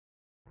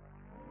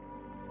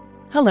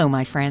Hello,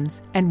 my friends,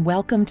 and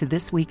welcome to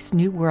this week's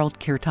New World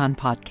Kirtan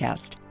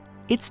podcast.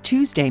 It's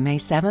Tuesday, May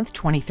 7th,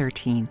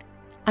 2013.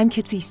 I'm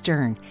Kitsy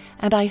Stern,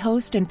 and I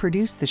host and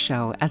produce the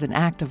show as an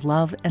act of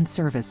love and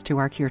service to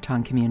our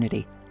Kirtan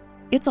community.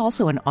 It's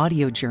also an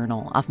audio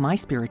journal of my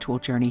spiritual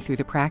journey through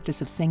the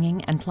practice of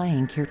singing and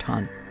playing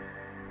Kirtan.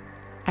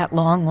 At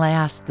long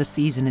last, the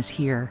season is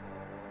here.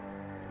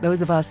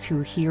 Those of us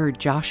who hear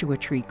Joshua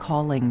Tree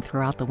calling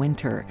throughout the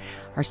winter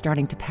are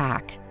starting to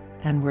pack,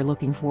 and we're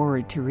looking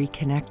forward to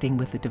reconnecting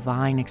with the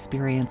divine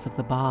experience of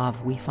the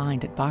Bhav we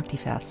find at Bhakti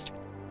Fest.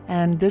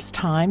 And this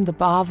time, the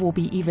Bhav will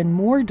be even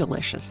more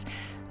delicious,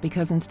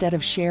 because instead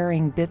of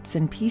sharing bits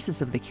and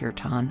pieces of the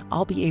Kirtan,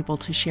 I'll be able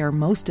to share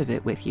most of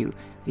it with you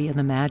via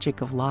the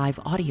magic of live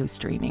audio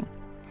streaming.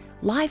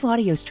 Live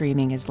audio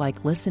streaming is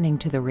like listening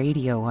to the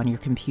radio on your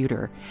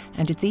computer,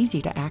 and it's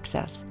easy to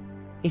access.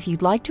 If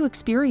you'd like to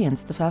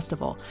experience the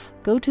festival,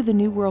 go to the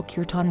New World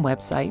Kirtan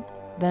website,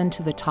 then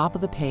to the top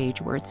of the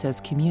page where it says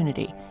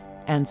Community,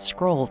 and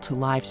scroll to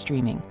live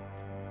streaming.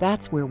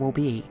 That's where we'll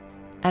be,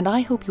 and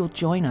I hope you'll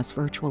join us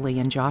virtually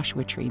in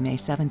Joshua Tree May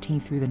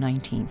 17th through the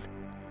 19th.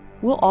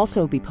 We'll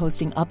also be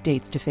posting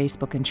updates to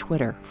Facebook and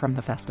Twitter from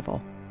the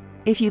festival.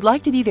 If you'd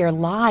like to be there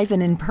live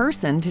and in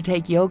person to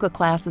take yoga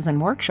classes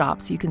and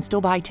workshops, you can still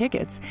buy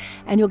tickets,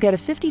 and you'll get a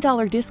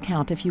 $50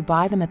 discount if you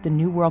buy them at the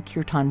New World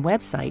Kirtan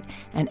website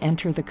and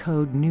enter the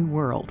code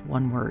NEWWORLD,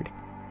 one word.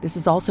 This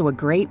is also a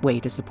great way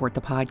to support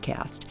the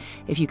podcast.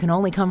 If you can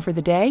only come for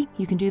the day,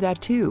 you can do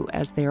that too,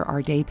 as there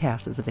are day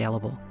passes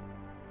available.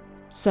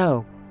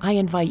 So, I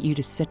invite you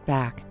to sit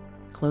back,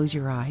 close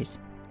your eyes,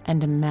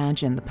 and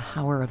imagine the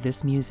power of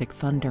this music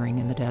thundering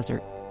in the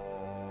desert.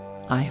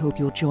 I hope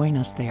you'll join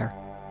us there.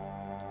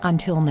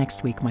 Until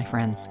next week, my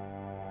friends.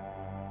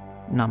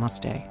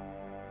 Namaste.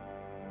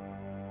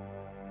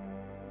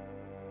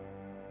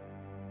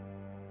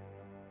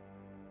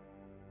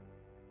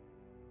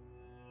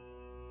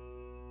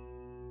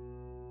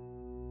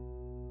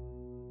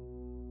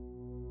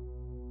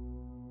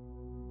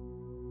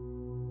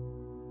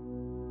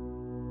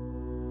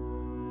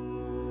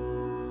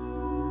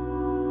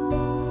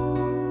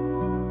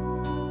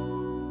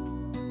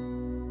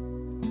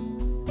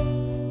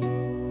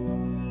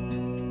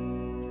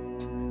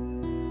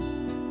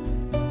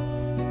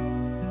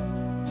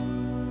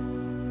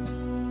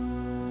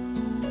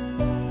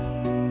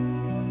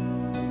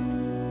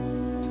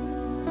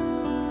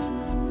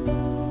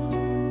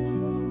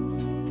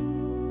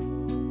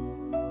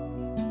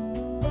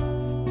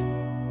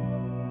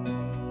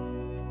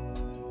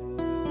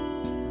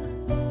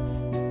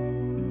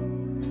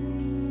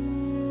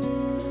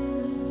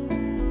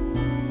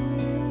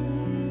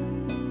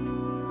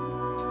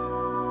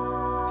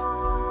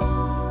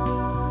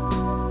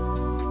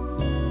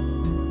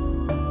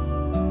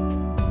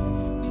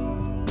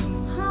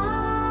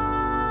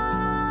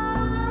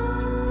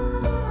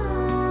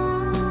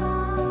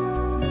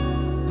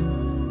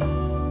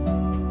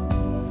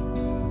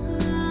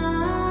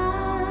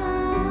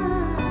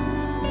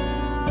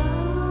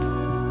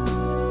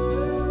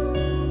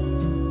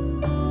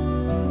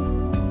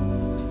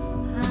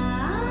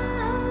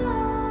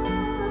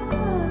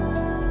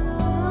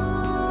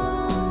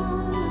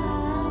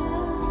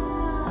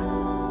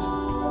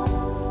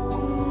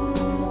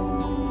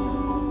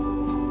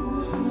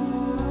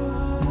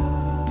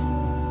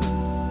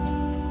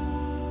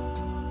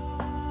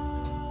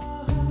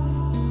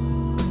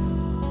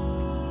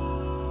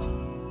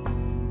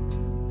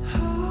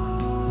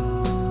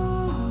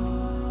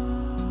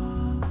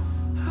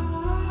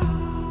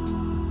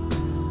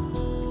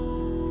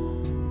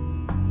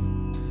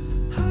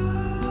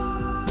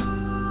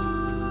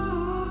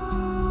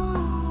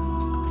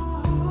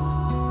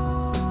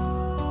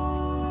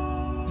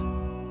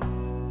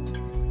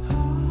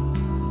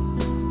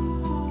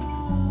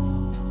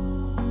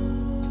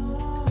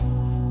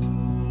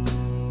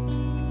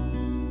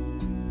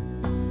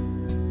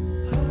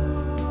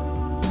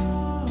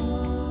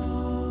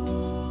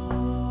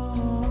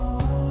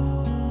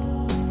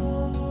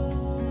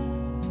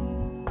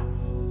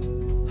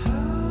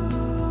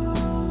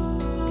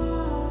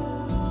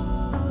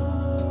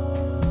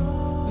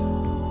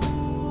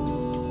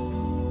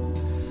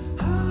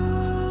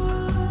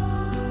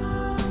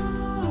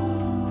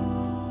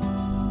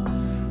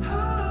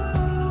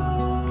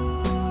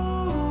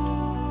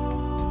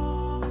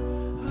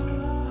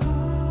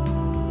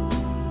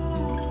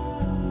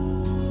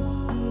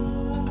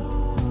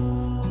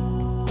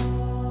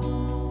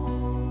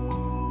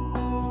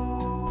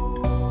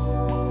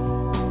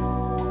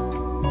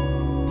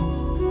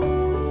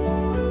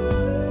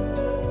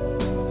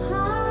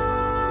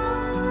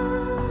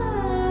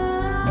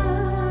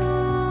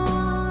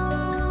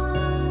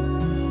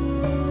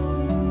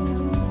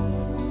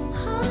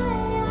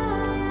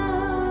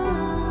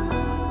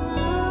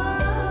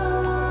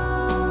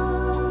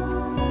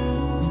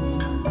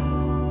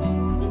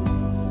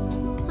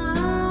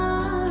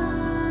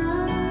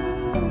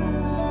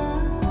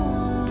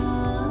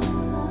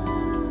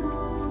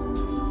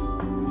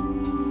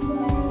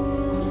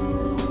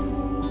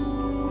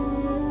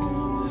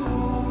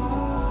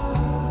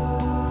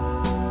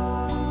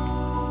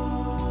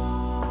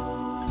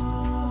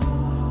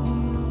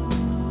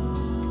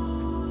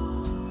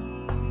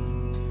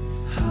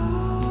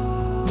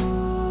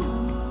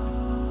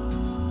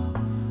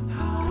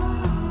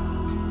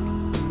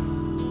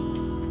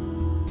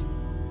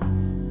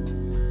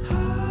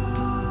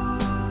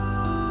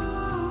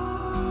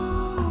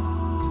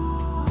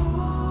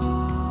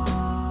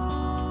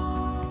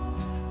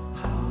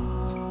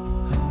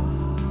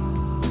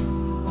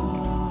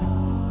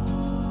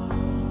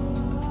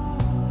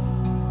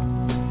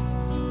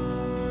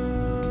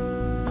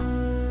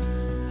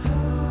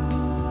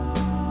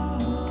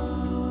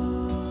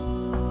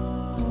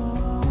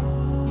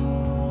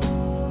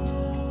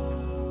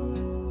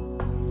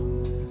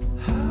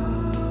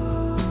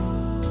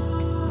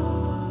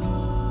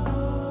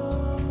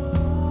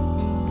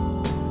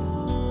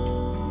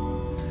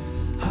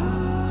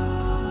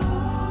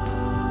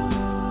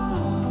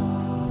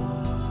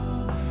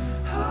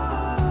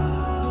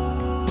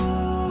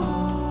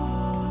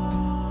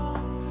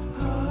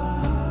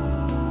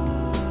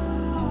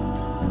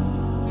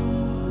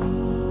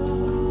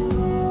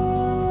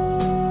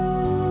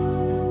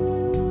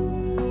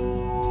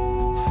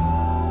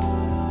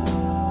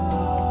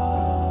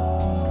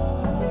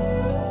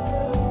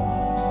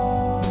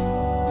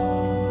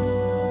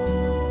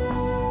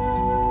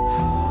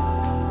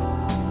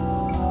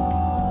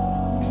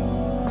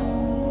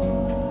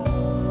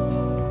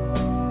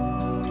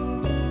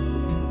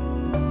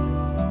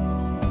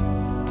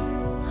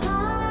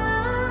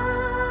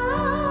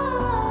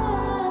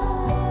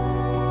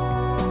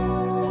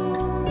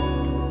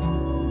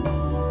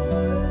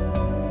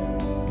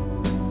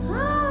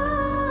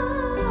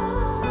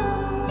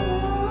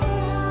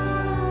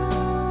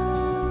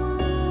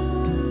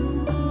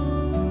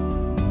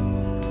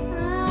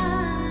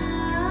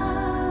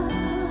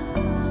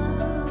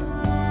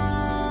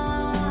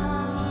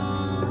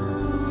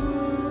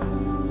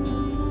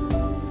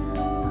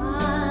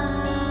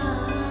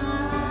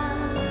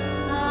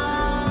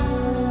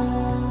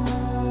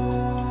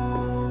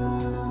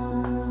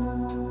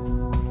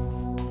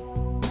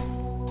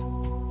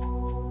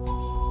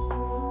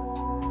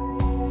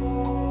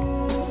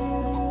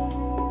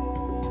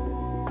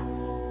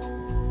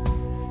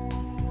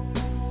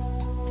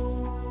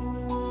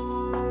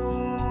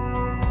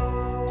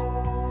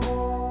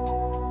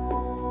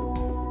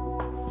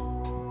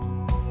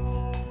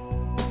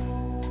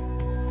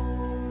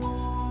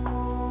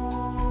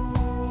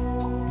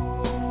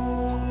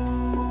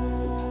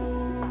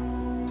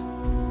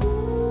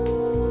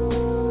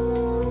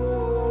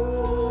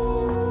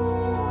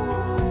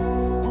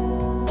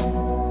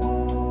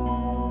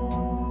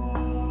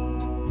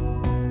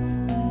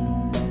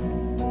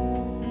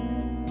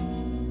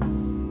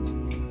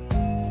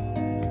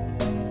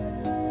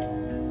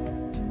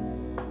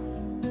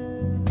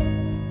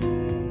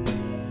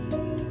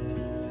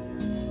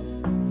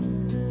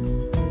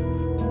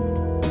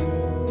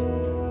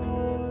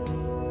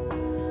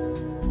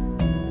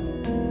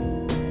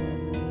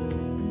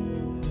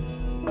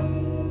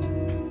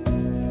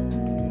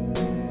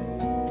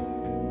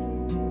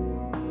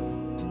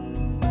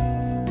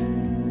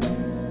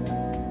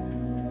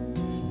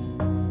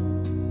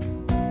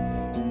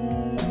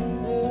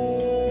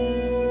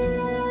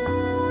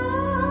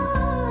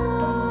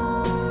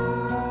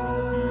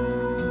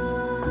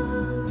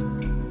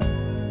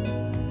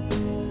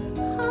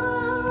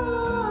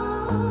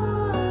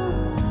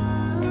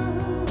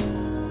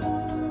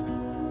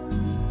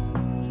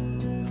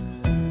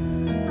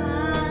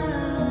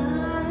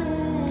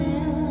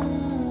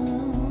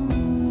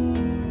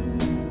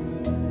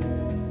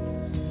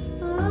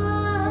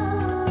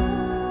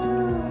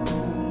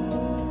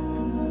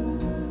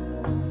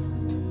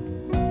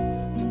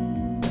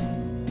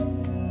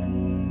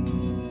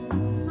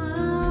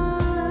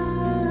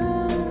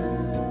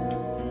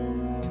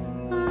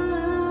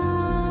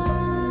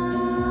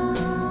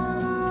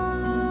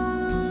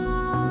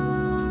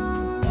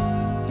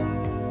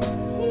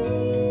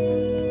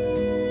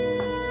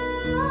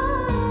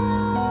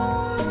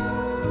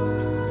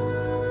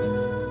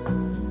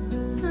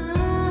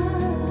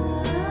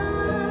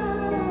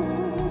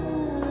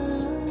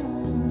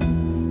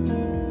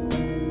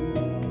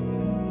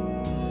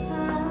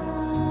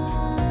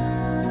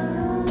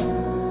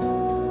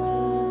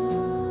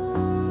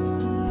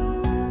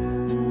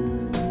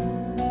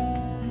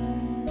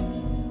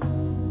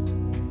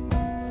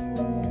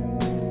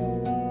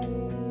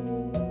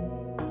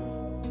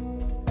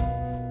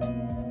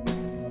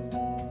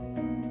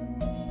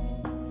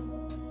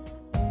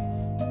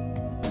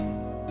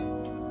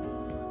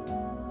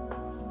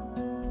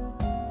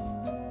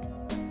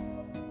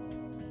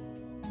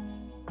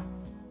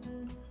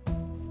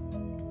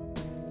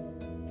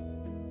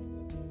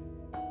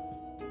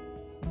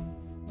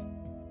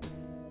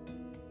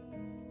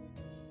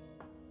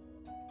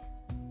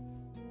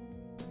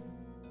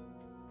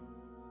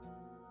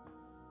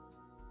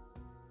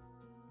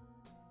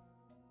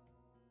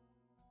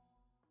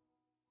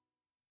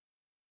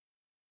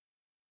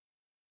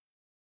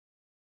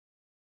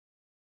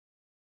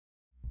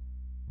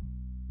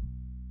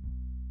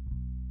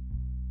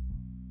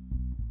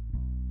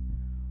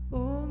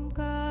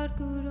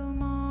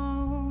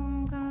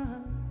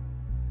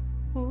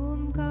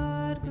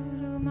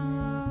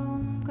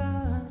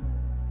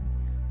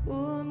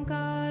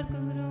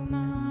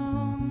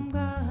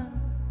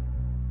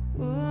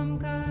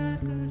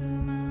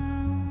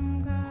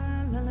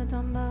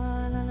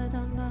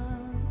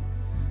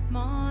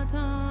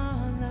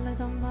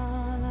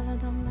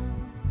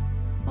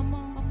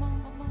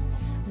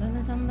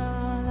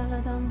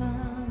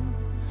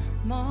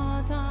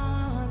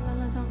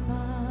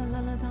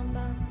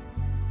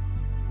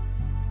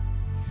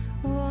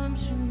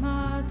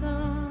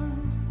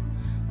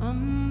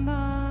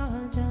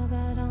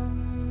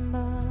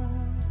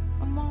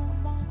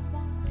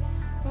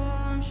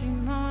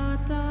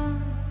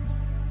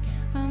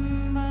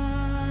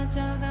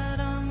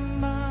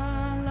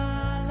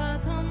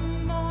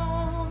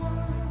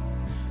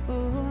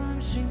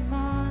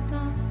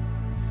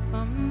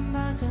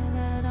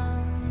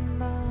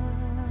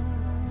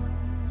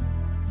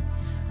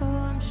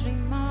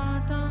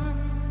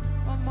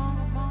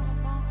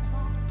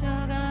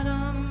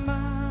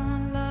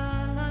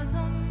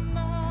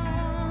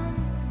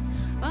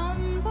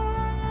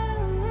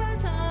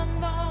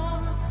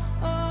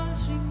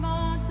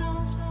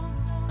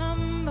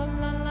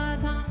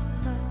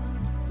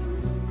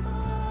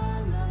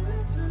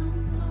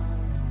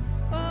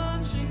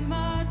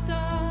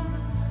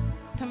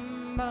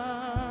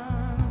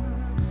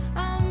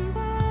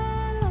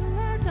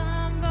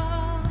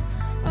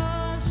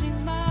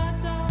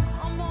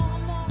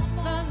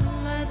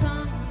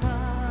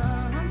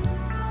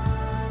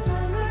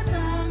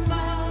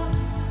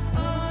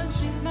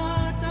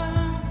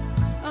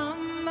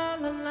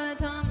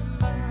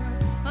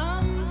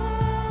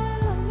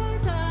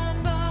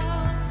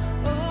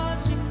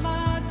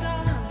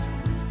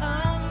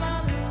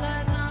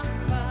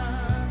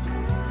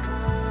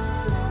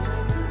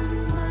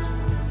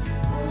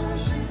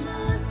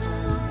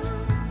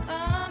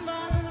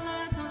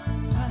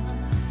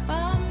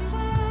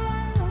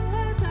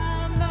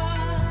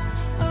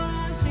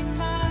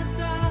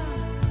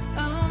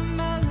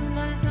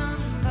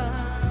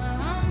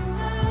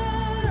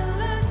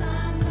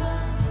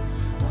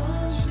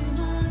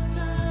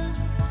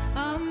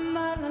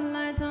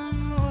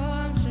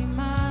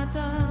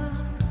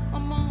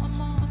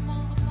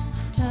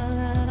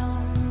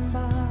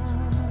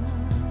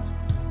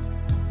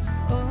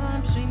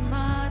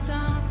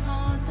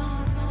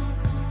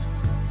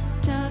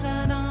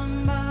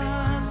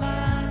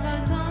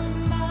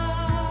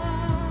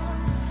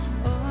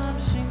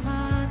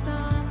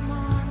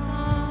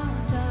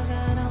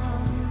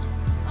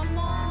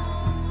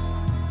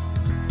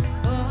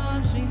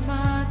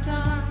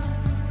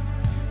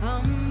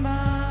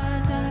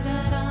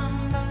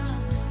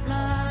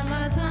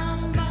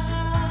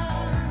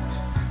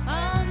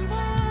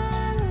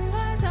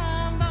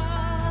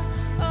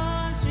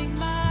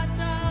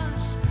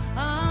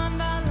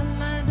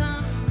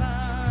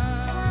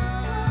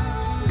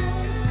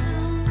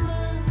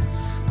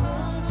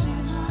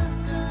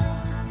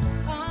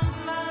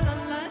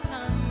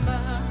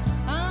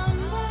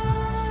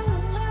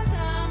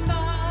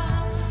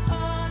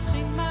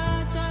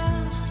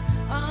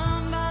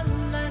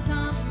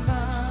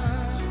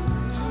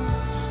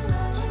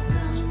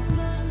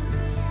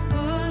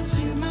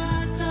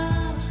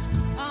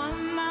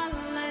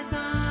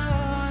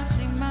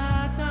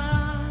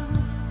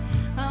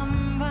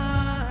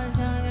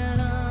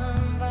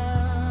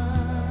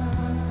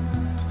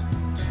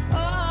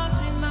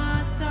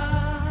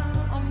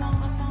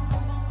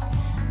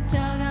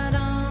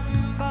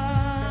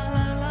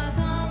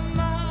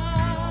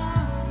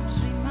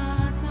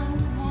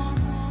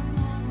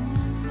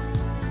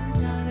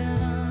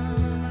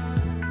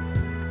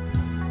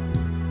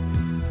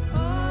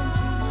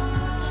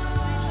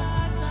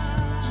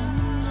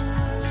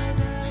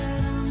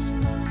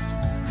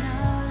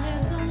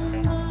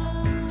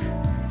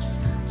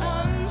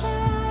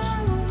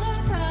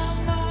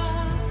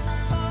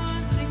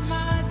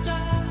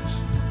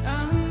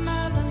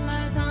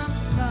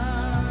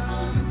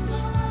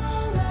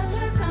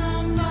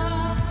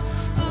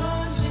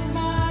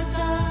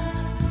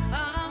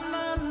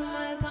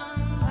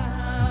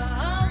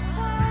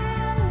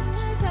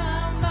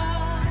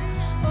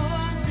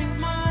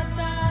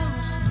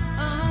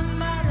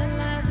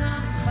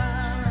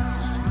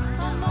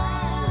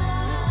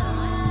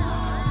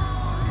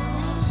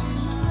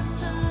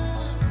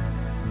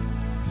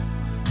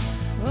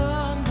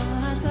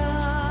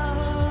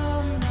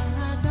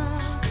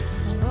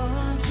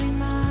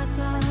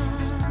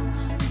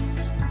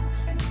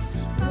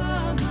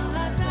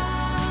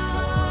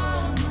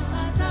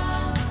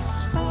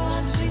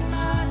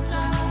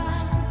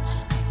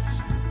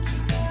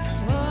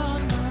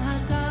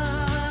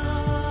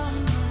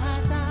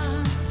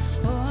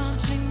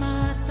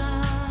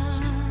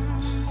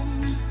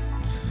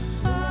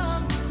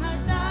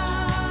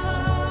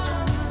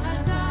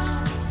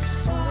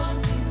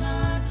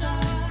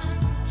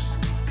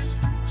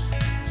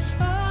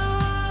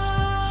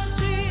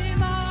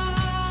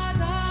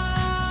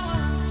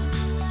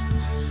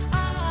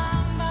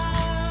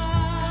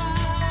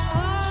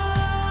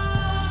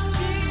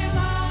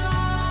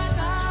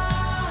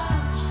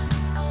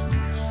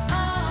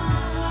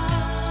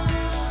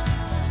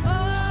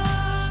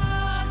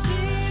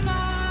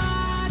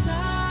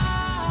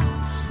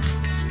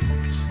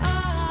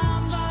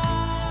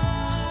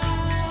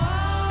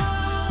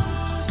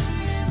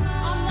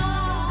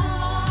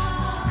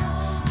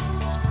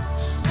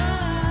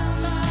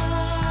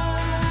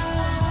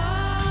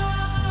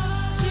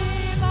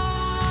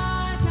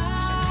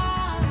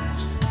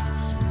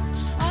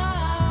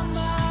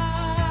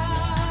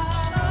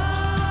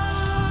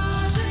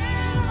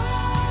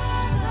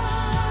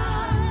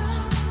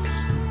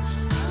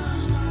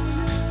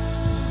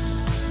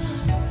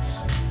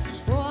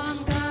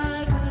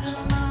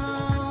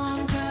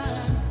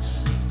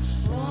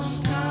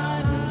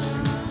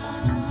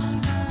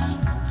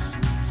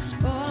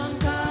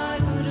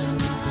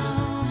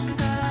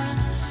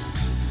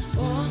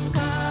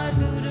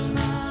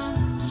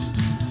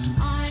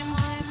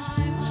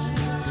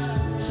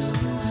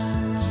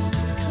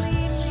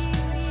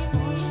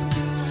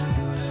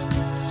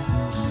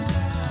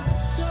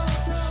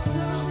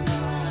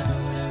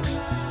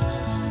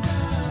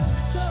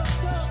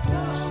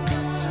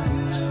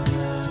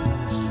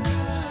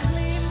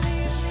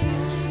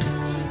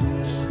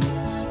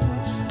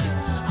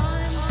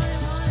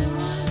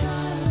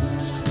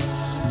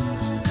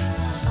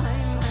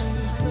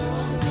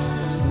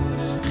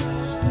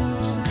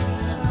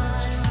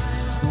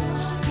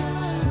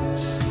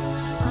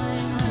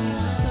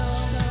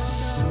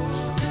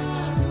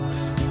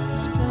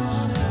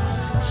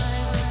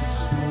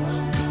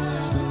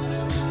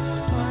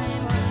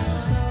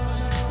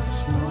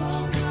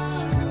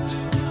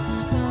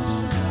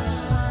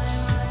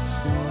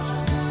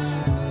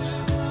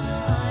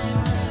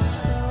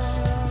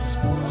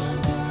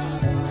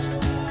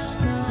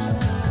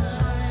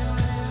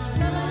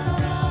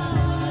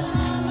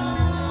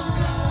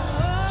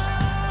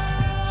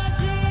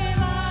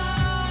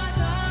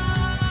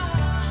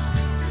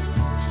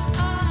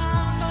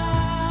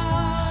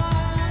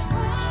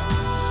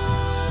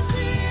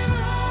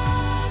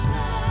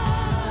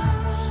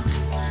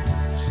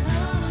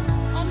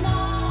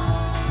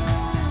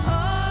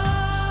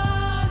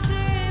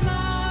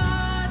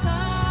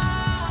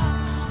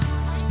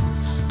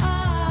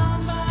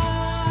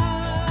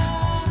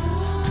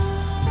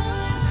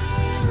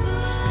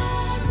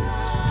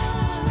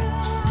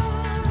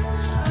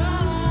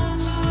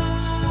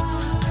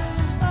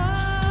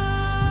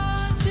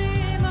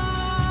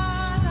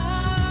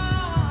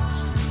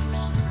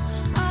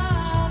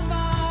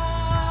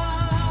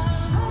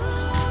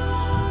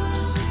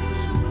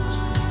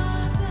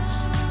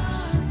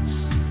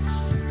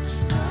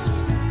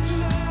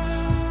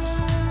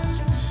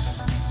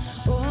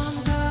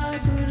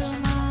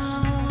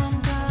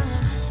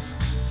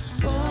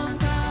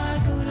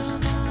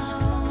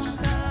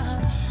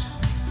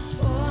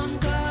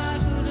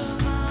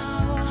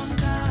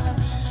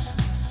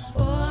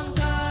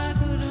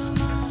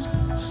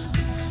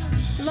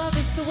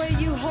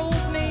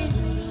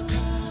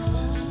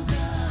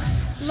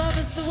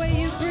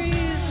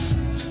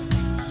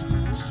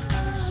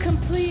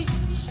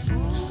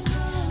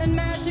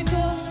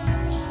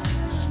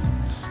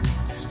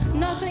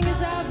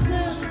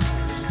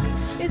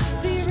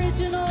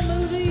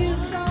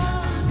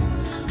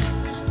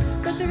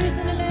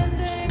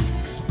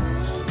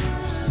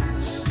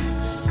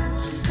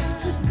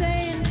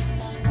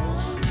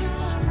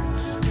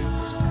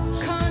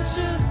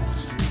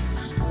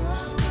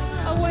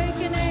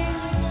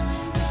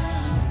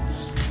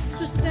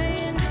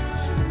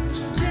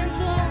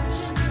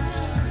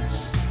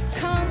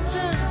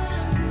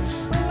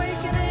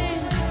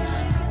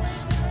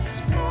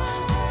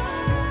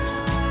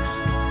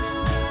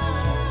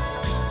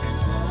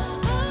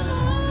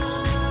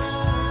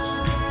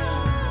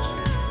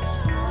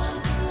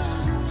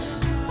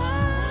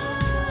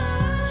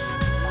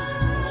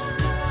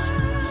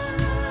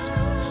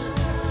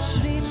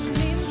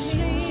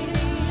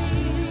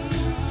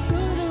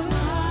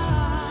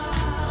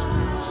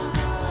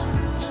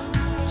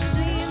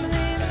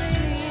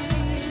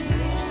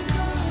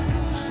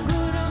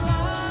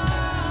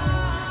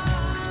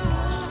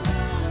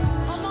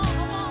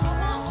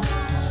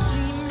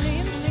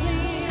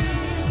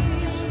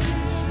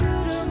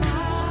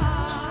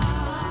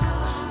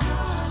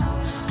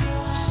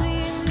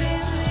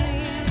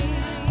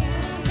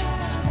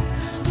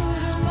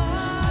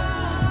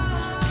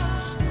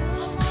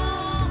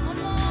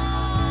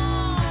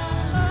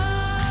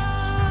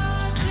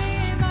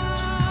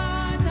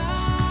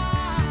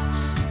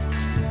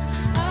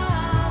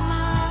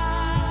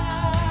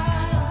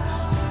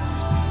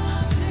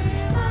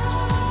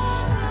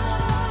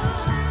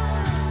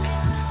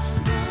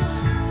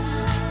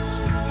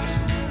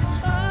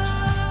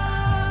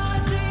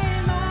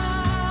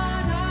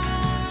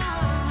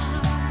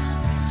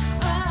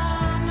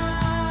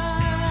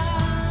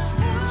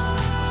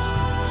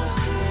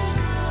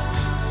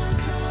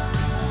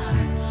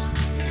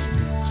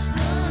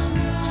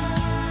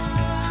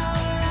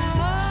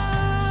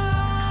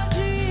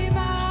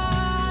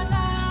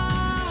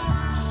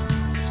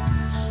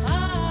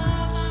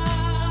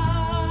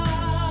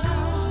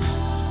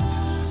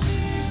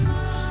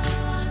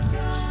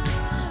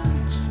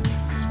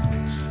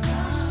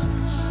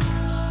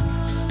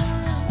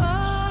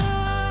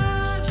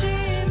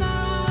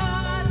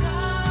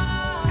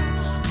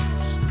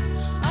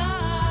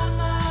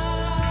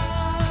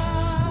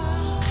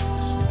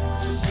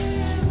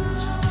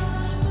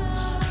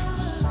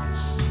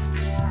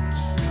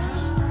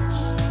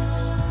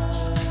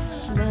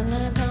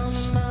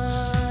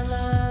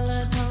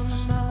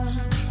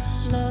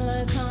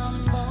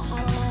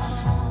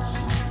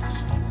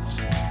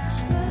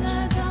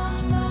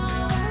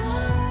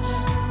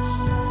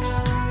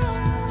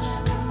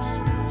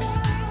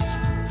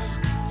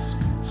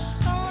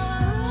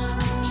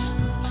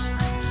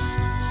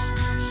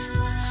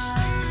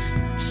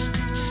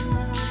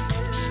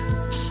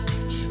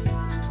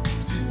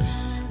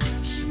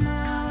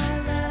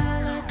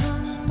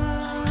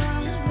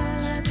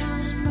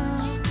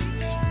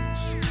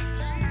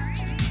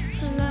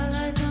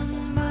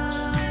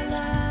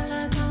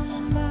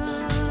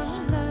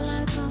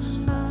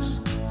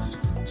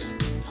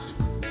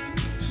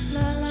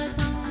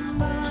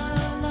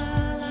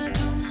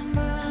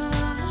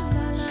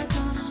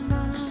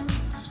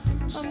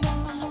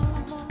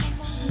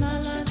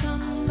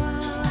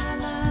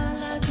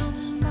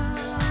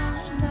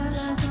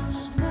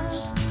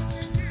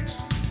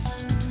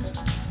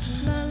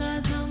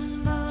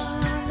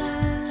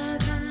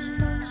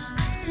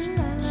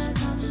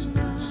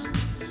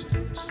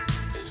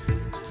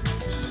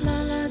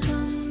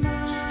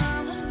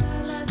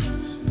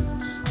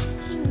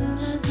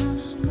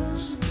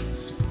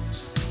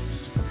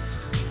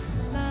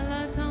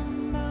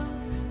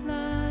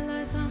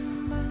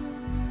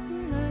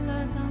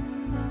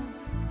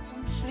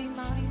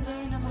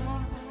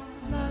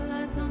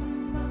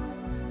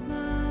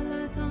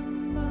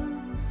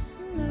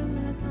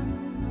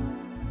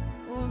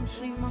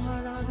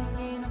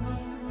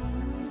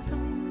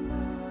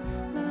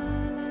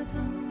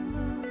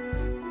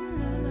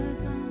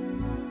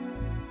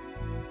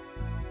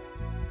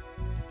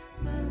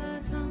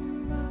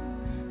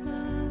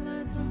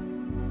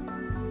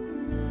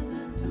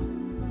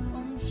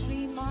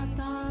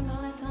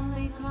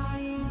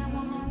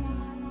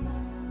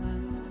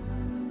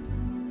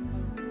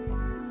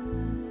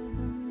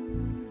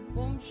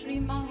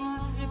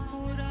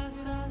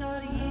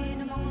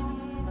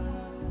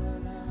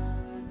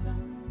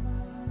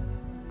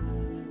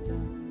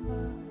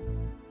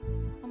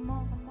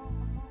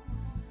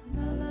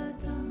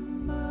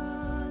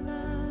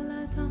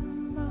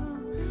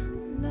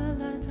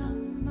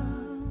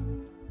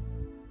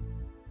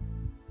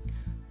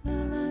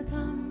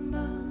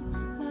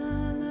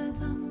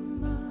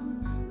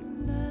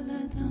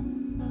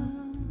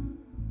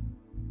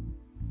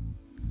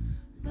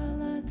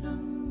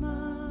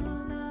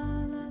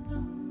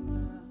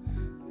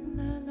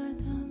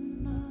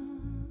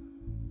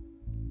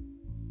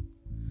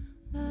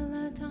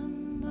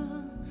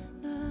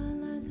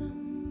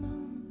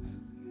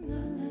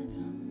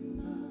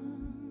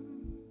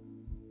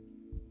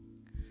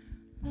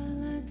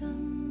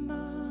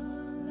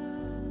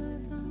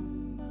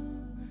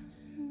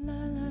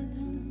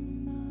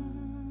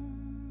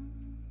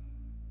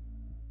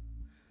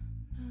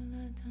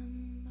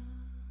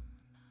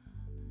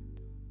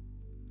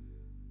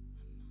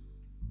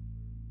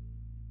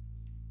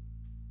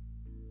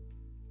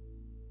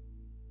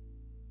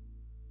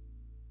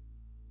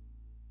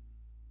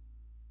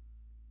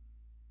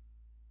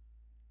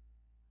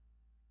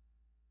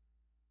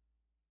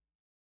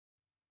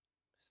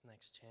 This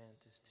next chant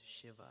is to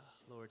Shiva,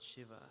 Lord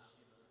Shiva,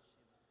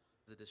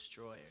 the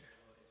destroyer.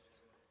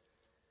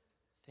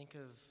 Think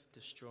of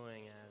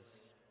destroying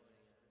as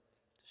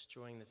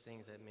destroying the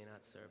things that may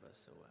not serve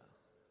us so well.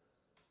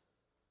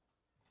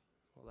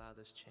 Allow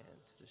this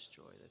chant to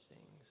destroy the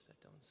things that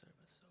don't serve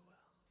us so well.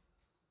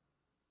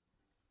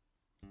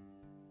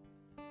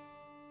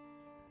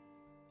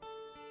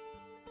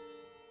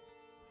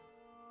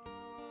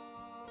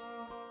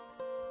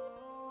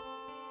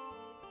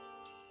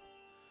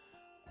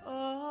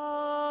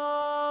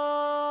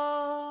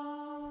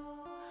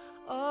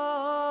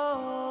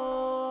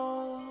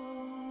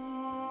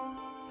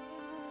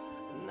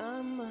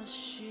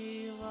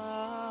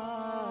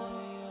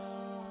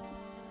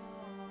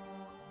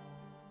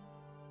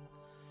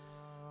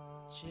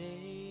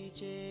 Jai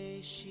Jai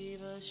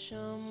Shiva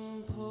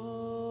Shambho,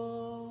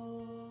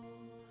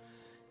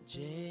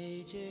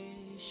 Jai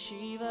Jai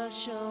Shiva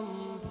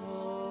Shambho,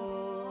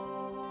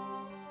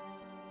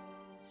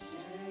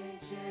 Jai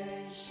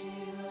Jai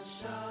Shiva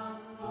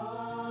Shambho,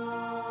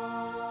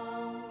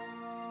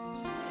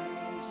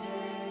 Jai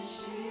Jai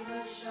Shiva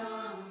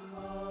Shambho,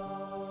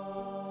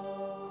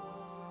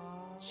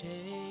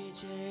 Jai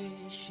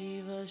Jai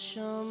Shiva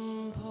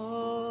Shambho,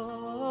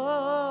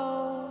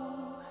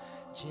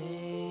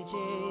 Jai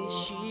Jai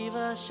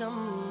Shiva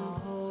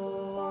Shambho,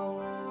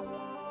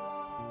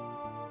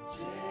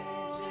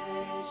 Jai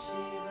Jai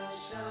Shiva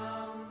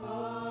Shambho,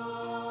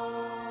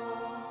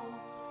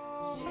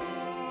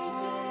 Jai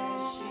Jai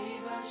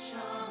Shiva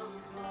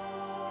Shambho,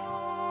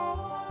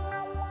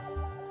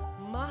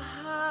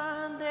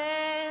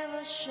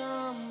 Mahadeva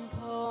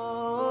Shambho,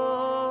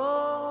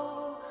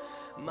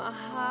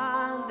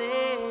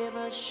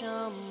 Mahadeva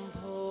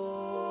Shambho,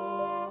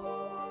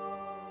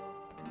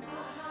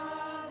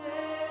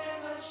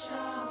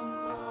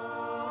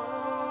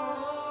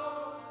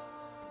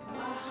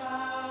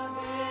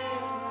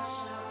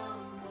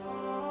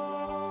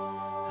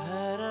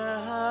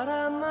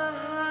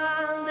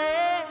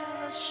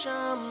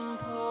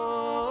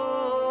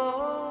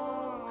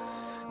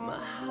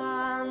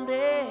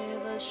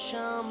 Mahadeva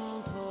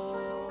Shambho,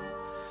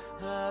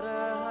 Hara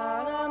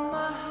Hara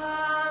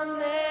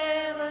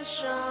Mahadeva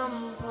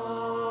Shambho,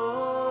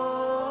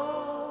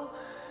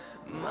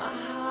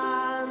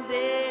 Mahadeva,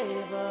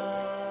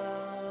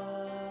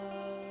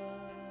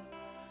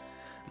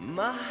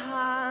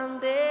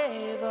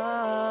 Mahadeva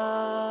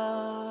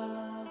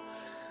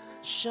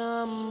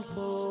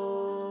Shambho.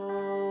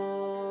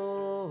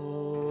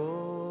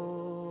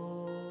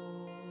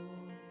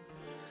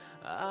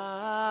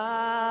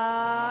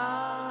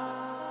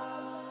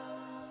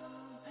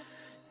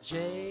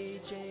 Jai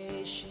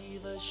Jai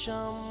Shiva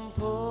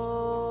Shambho,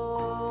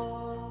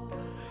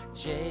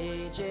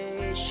 Jai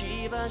Jai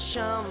Shiva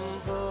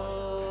Shambho,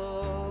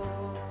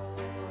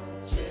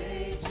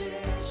 Jai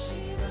Jai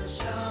Shiva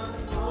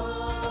Shambho,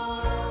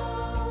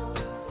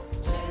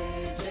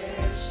 Jai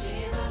Jai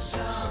Shiva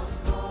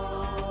Shambho,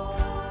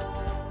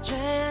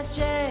 Jai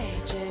Jai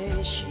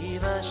Jai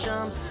Shiva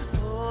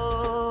Shambho,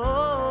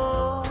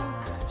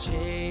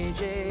 Jai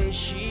Jai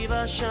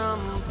Shiva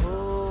Shambho.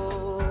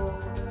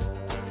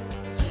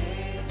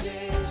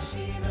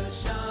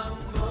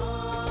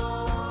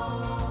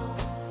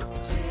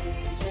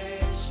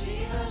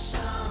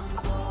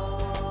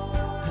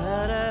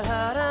 Hara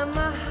Hara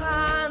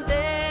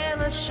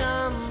Mahadeva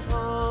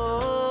Shambho,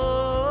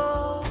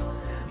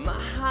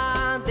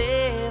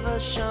 Mahadeva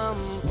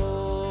Shambho,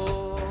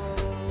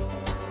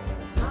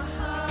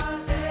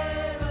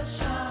 Mahadeva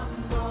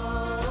Shambho,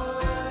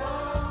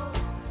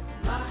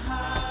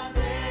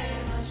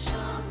 Mahadeva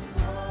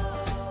Shambho,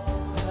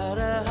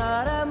 Hara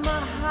Hara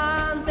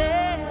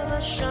Mahadeva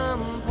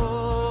Shambho,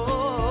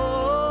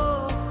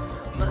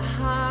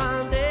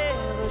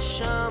 Mahadeva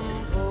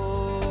Shambho,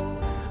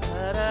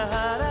 Hara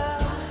Hara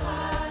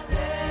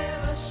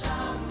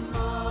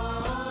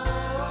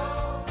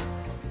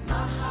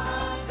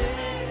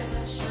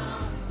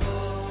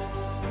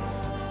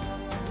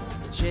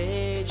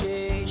Jai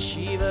Jai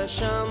Shiva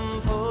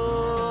Shambho,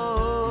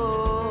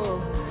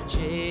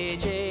 Jai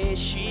Jai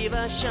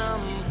Shiva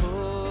Shambho,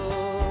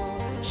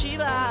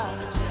 Shiva.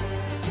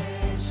 Jai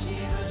Jai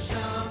Shiva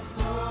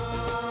Shambho,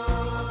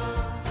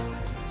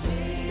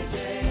 Jai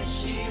Jai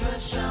Shiva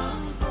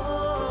Shambho,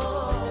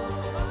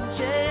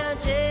 Jai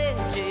Jai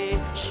Jai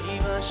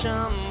Shiva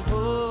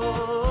Shambho,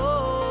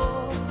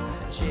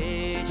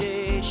 Jai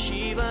Jai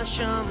Shiva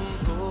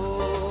Shambho.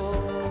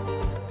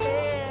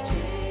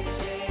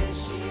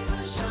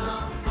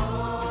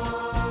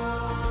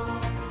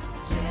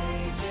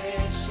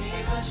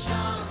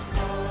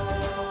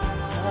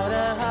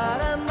 Hara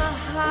Hara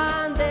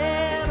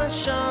Mahadeva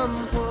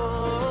Shambho,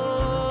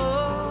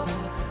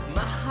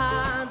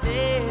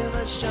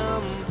 Mahadeva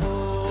Shambho,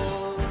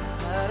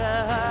 Hara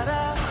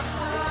Hara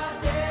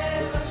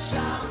Mahadeva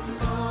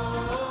Shambho,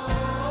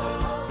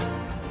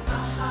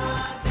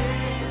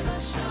 Mahadeva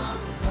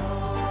Shambho,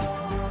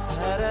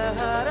 Hara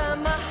Hara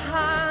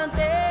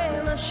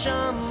Mahadeva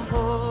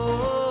Shambho,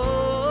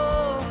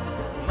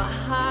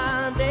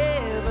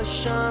 Mahadeva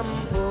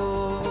Shambho,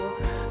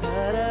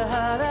 Hara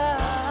Hara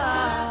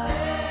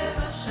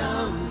Mahadeva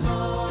Shambho.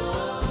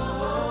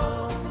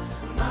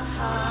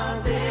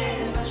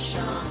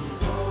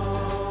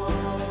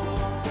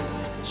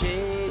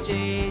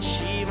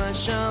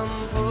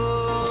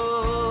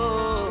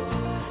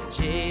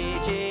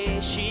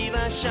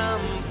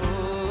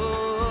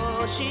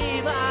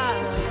 Shiva,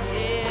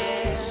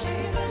 yeah.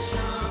 Shiva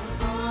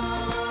Shambho,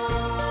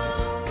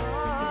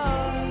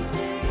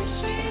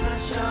 Shiva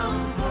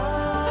Shambho,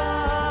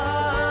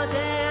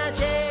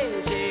 Jai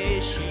Jai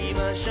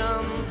Shiva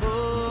Shambho,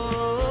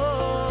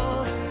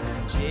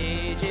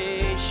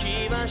 Jai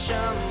Shiva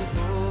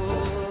Shambho,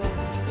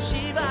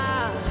 Shiva,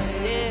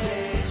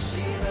 yeah.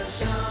 Shiva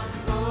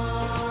Shambho,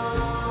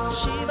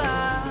 Shiva,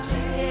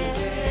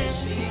 yeah.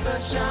 Shiva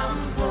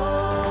Shambho,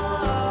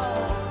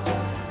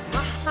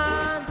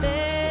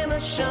 Mahadeva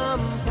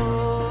Shambho,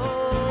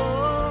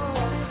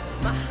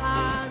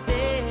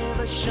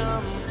 Mahadeva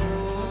Shambho,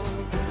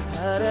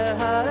 Hara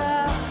Hara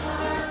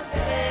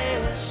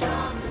Mahadeva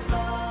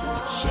Shambho,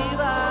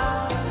 Shiva,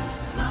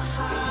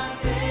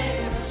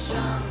 Mahadeva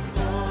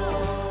Shambho,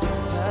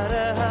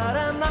 Hara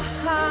Hara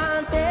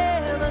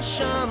Mahadeva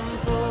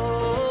Shambho,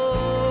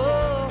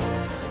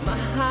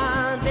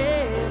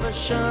 Mahadeva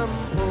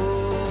Shambho,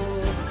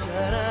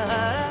 Hara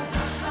Hara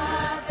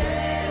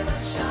Mahadeva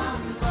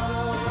Shambho,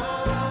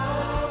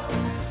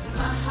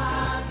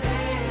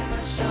 Mahadeva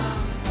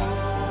Shambho.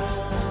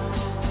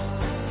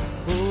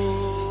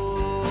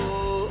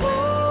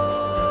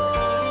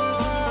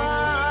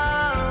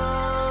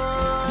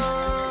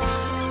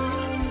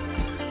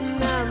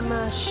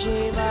 Namah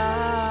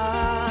Shivaya,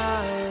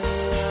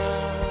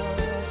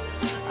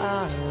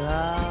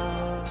 Allah.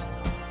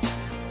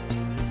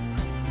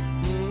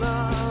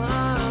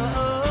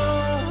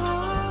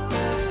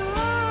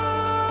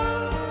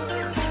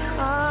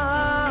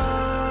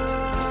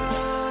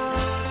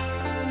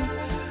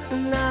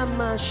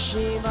 Namah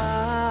Shivaya,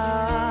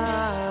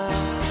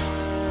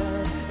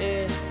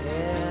 yeah.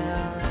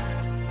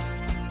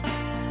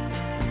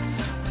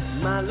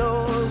 My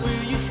Lord,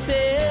 will you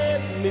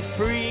set me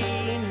free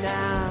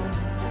now?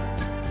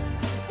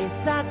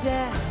 It's our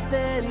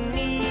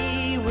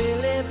destiny we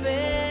live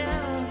in.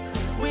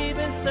 We've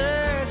been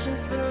searching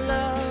for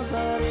love,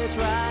 but it's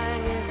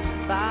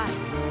right by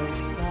your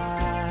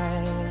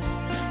side,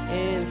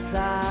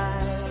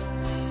 inside,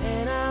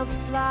 and I'm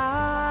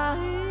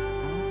flying.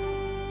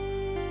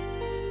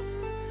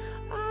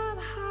 I'm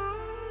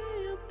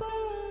high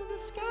above the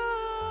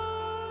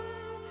sky,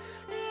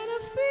 and I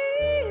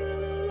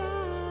feel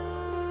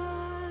alive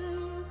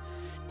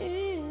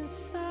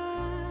inside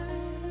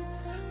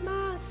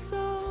my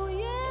soul,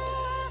 yeah.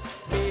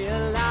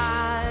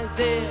 Realize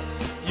it,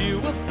 you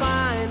will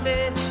find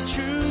it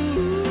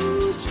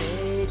true.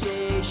 Jai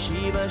Jai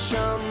Shiva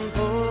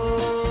Shambho,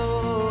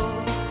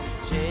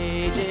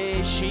 Jai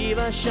Jai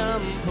Shiva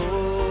Shambho,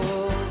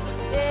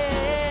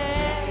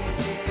 yeah.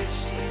 Jai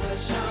Shiva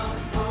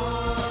Shambho,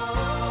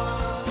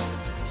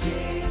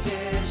 Jai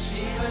Jai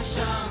Shiva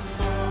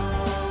Shambho,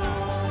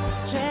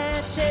 Jai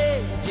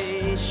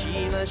Jai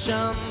Shiva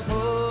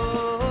Shambho,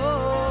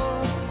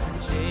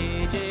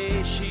 Jai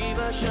Jai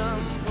Shiva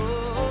Shambho,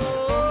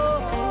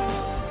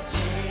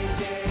 Jai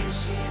Jai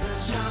Shiva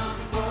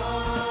Shambho,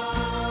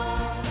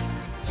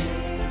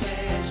 Jai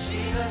Jai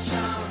Shiva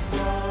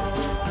Shambho,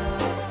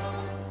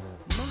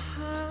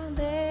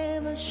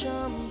 Mahadeva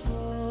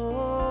Shambho,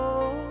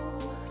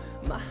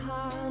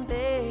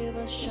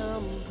 Mahadeva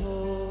Shambho,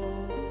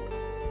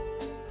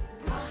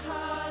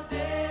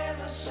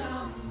 Mahadeva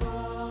Shambho,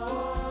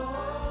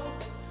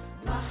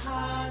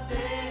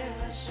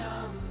 Mahadeva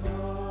Shambho,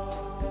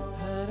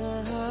 Hara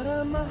Hara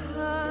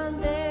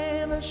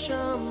Mahadeva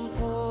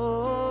Shambho,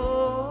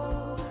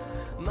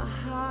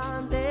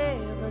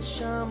 Mahadeva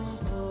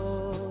Shambho,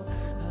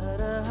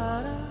 Hara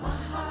Hara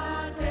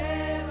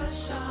Mahadeva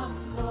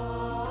Shambho,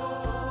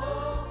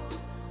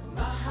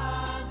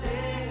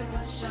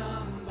 Mahadeva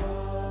Shambho,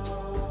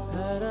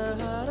 Hara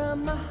Hara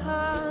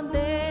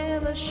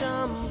Mahadeva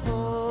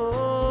Shambho,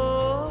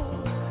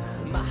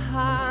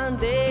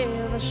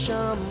 Mahadeva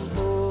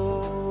Shambho,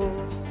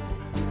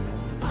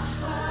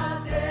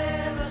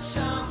 Mahadeva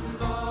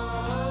Shambho,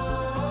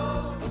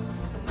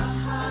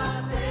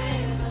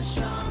 Mahadeva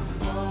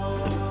Shambho,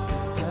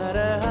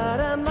 Hara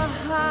Hara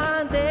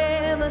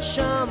Mahadeva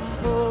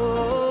Shambho,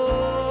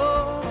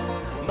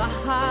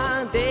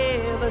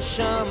 Mahadeva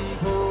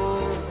Shambho,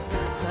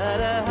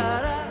 Hara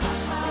Hara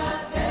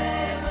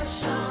Mahadeva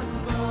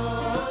Shambho,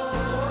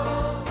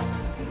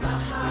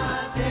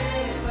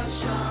 Mahadeva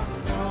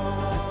Shambho,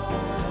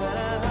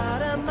 Hara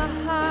Hara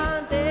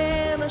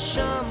Mahadeva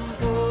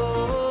Shambho,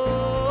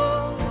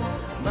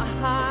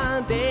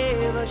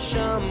 Mahadeva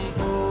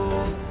Shambho,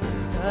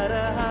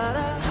 Hara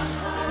Hara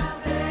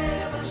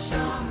Mahadeva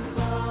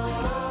Shambho,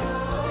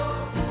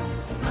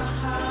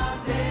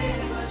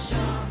 Mahadeva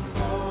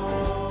Shambho,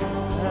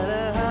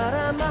 Hara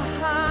Hara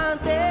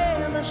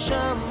Mahadeva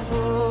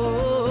Shambho,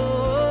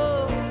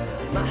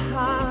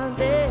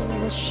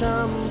 Mahadeva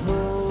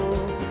Shambho,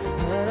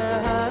 Hara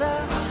Hara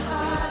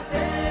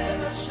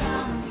Mahadeva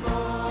Shambho,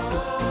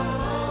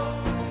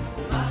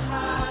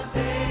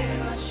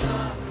 Mahadeva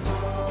Shambho.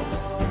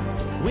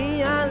 We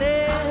are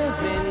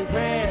living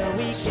prayer,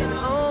 we can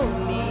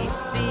only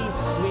see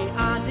we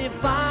are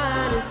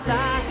divine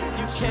inside.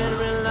 You can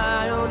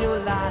rely on your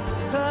light,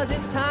 'cause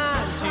it's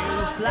time to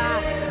fly.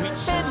 We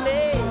can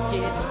make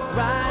it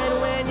right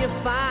when you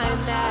find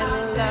that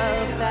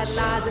love that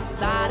that lies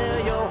inside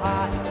of your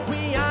heart.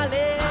 We are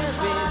living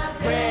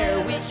prayer,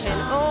 we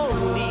can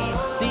only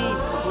see.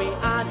 We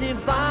are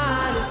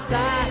divine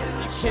inside.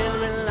 You can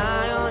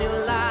rely on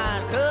your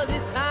light, 'cause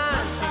it's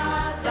time to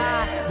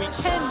fly. We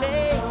can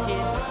make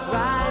it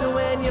right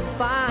when you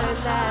find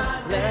that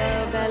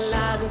love that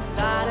lies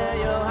inside of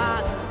your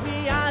heart.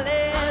 We are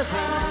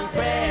living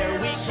prayer,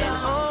 we can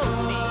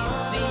only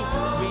see.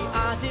 We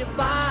are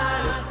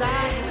divine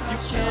inside. You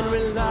can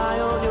rely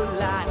on your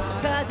light,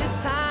 'cause it's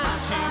time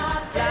to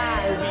fly.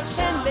 We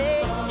can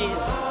make it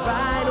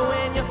right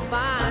when you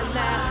find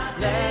that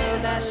love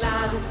that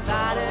lies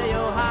inside of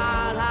your heart.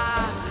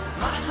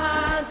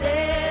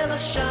 Mahadeva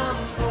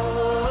Shambho,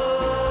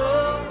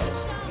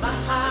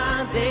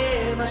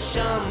 Mahadeva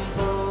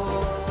Shambho,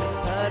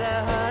 Hara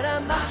Hara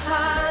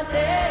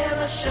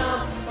Mahadeva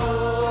Shambho,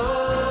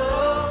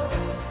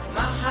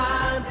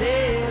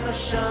 Mahadeva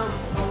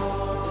Shambho,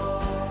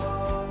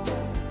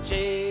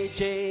 Jai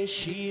Jai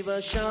Shiva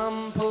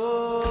Shambho,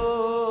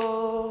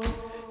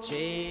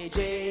 Jai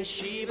Jai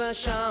Shiva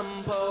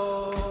Shambho.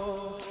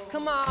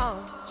 Come on,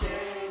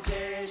 Jai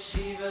Jai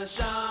Shiva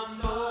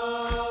Shambho,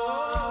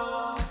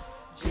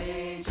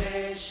 Jai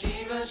Jai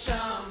Shiva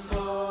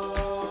Shambho,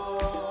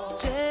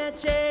 Jai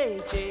Jai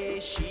Jai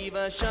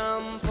Shiva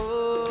Shambho,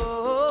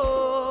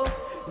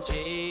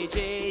 Jai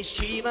Jai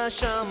Shiva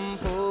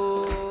Shambho.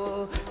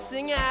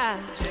 Sing it.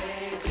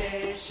 Jai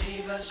Jai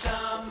Shiva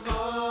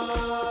Shambho,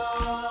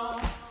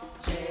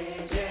 Jai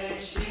Jai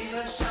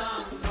Shiva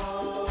Shambho,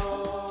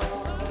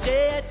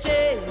 Jai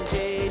Jai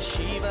Jai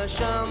Shiva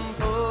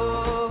Shambho,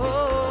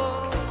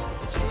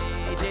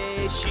 Jai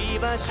Jai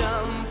Shiva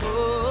Shambho,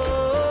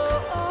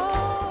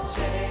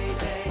 Jai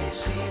Jai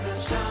Shiva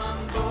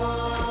Shambho,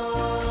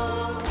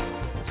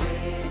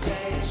 Jai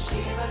Jai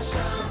Shiva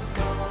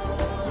Shambho,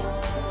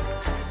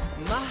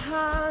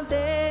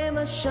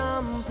 Mahadeva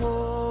Shambho,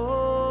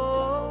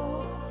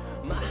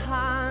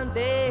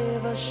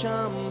 Mahadeva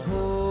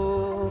Shambho,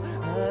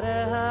 Hara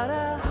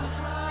Hara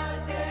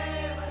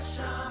Mahadeva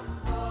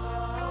Shambho,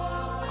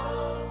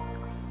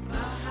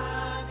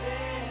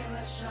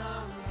 Mahadeva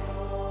Shambho,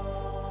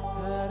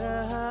 Hara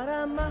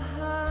Hara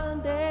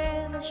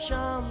Mahadeva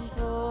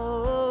Shambho,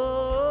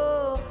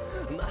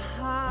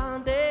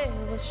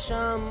 Mahadeva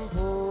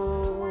Shambho,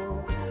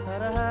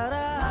 Hara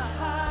Hara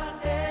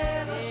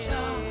Mahadeva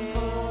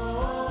Shambho,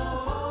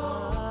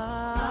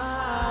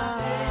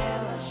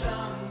 Mahadeva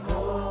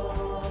Shambho,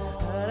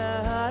 Hara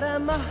Hara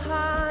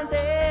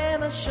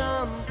Mahadeva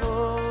Shambho,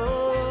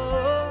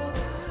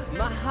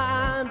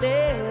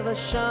 Mahadeva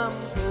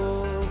Shambho,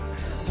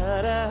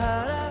 Hara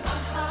Hara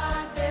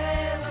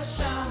Mahadeva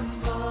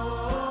Shambho,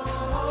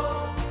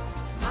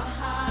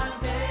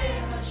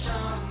 Mahadeva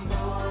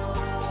Shambho,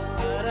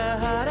 Hara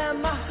Hara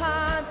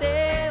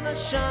Mahadeva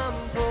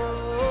Shambho,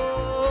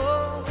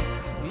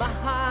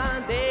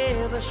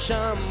 Mahadeva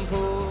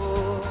Shambho.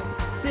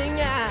 Sing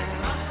out.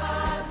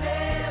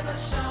 Mahadeva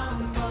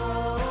Shambho,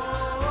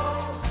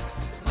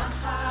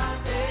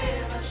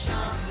 Mahadeva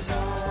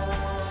Shambho,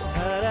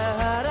 Hara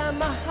Hara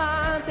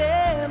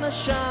Mahadeva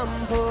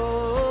Shambho,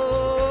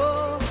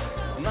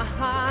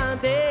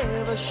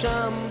 Mahadeva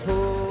Shambho,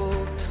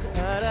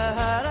 Hara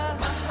Hara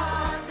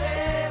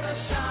Mahadeva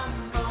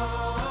Shambho,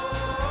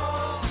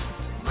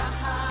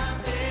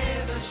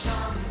 Mahadeva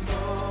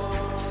Shambho,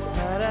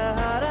 Hara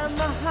Hara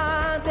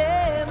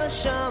Mahadeva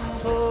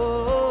Shambho,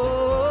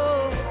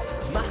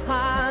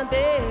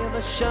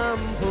 Mahadeva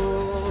Shambho.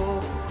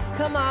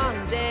 Come on,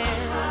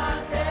 dance,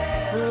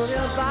 move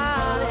your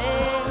body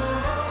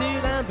to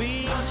the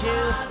beat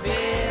you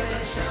feel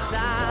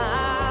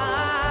inside.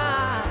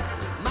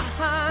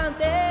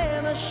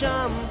 Mahadeva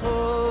Shambho,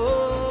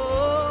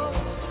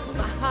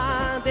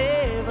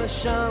 Mahadeva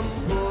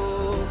Shambho,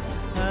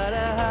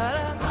 Hara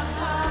Hara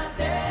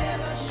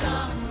Mahadeva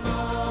Shambho,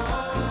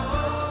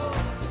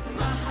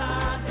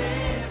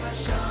 Mahadeva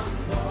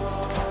Shambho.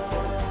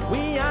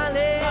 We are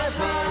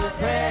living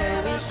prayer,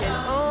 we can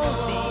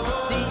only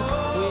see.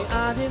 We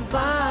are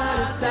divine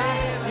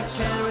inside. You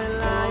can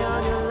rely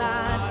on your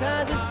light,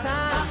 'cause it's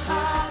time to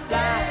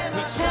fly.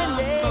 We can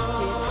make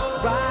it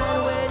right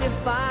when you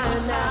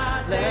find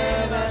that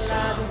love that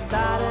lies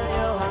inside of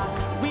your heart.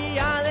 We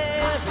are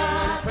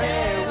living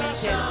prayer, we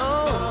can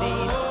only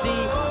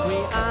see. We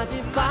are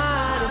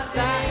divine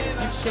inside.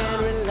 You can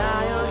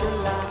rely on your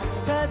light,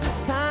 'cause it's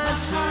time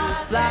to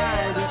fly.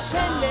 We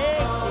can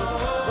make it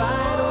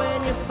right when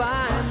you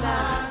find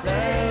that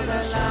love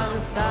that lies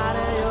inside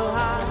of your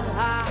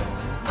heart.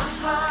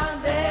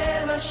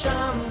 Mahadeva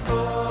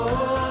Shambho,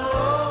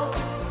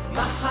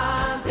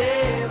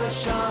 Mahadeva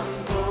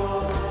Shambho,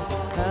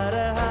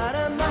 Hara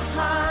Hara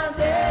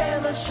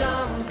Mahadeva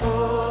Shambho,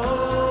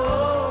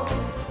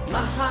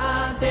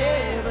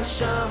 Mahadeva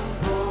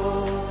Shambho,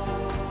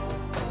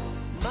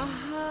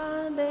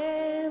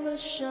 Mahadeva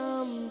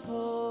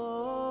Shambho,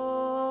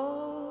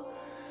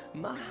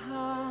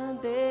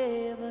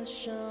 Mahadeva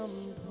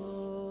Shambho.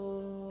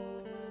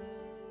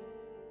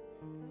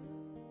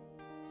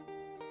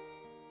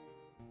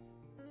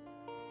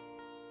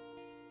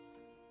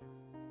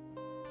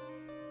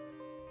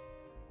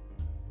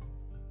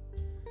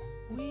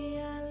 We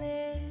are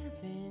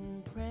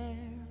living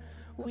prayer,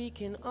 we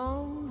can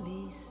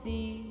only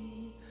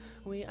see.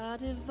 We are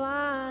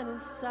divine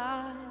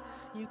inside,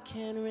 you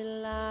can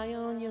rely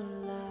on your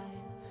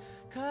light.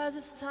 'Cause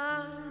it's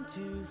time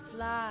to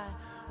fly,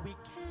 we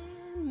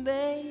can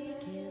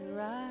make it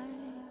right.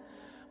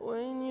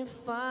 When you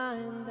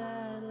find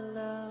that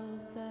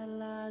love that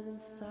lies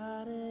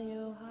inside of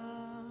your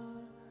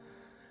heart.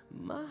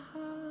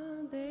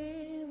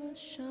 Mahadeva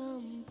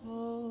Shampoo,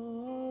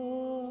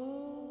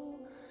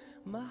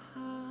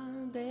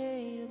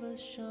 Mahadeva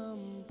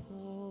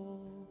Shampoo,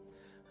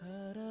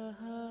 Hara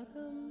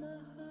Hara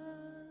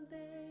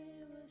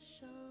Mahadeva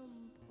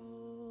Shampoo,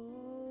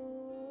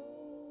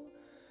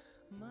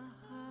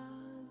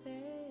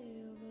 Mahadeva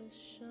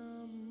Shampoo.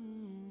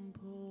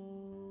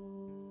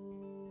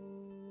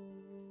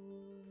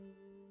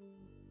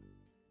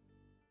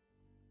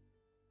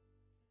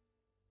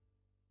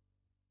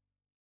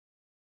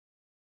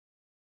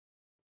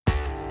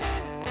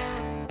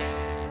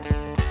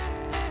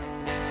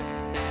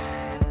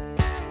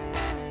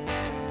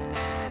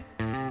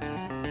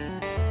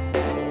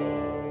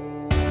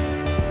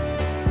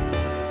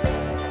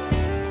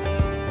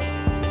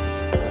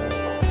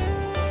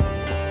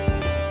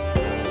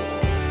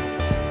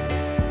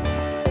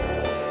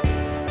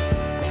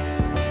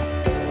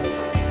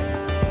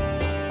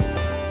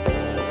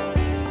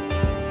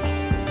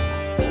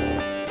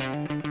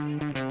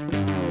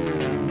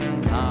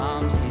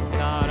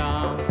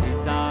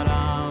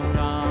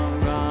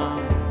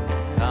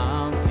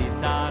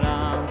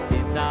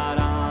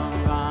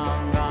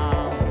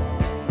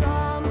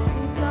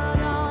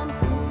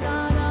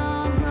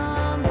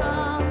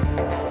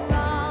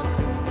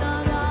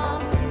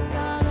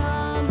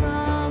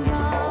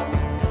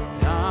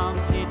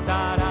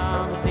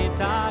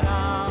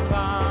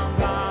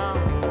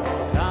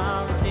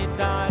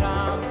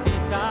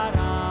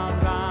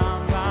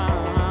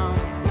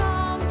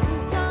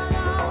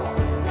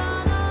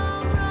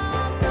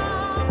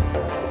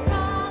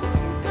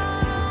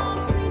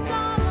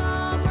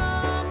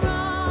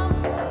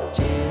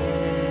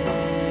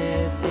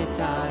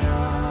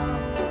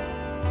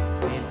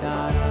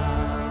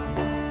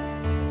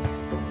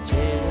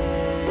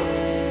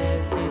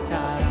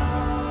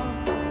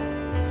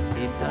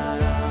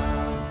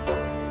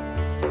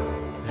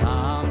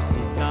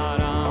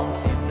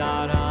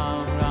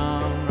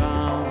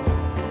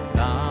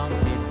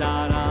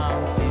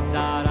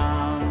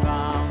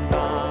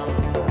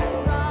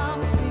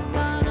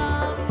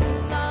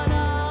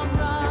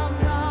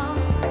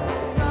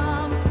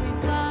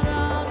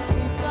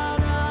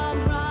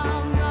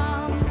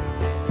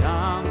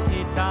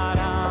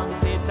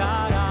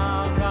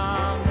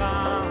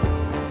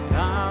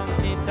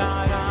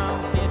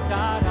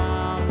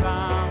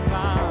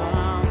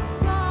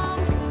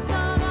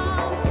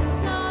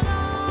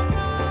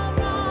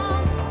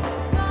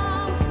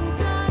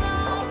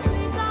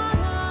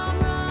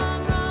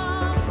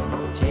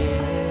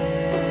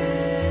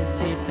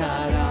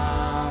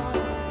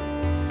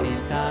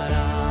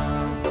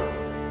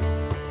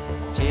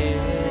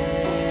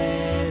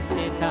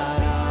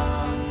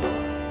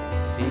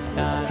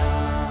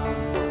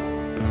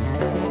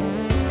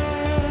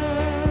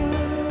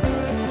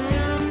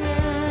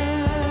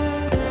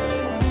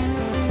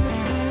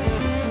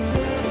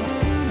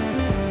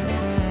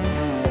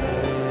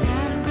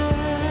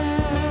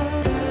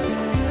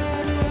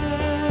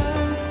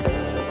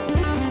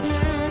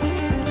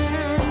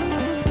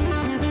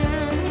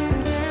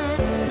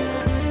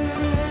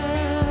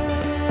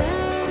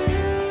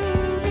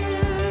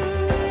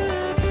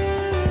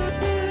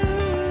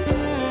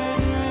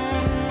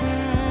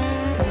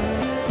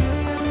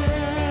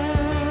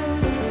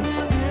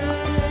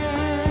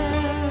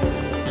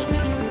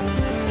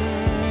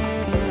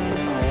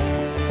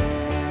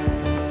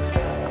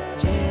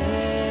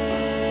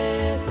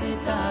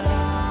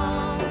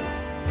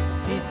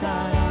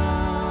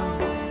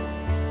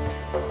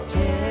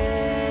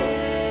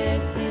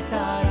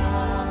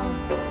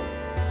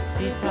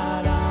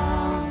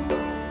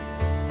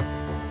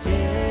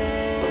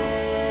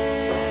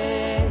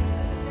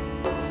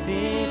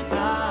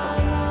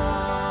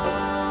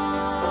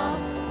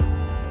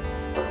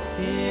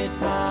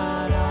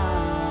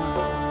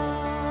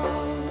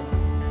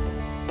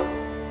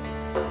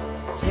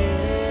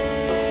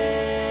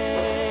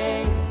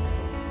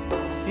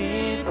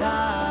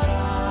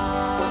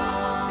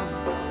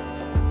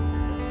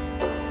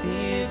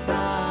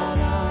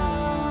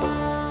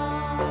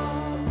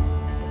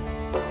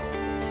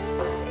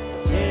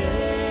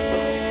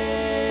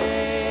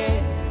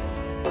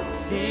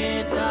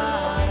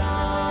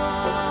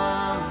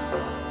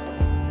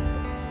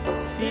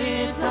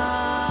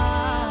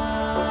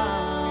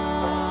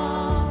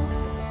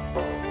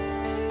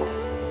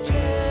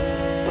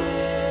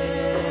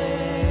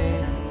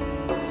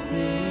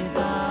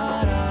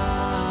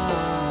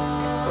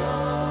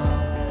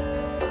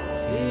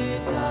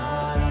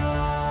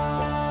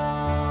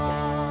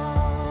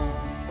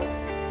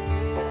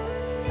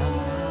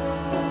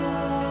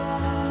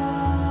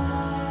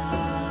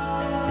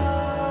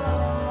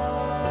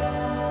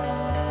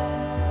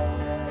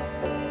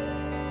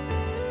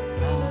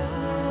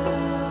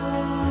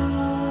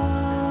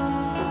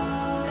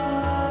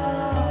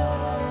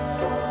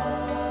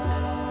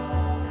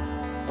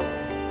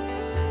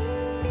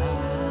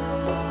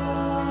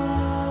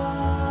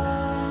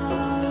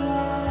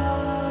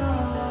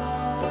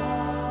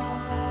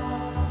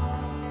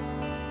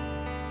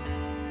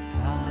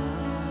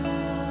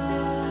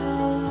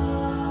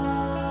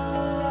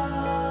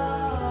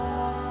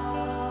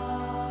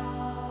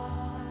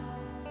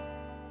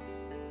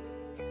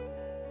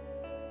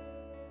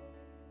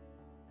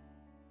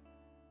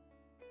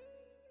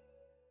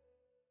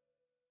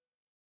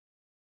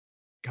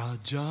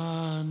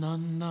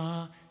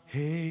 Gajanana,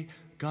 hey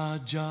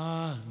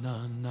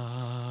Gajanana,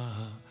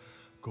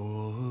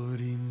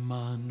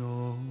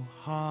 Gorimano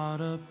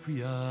Hara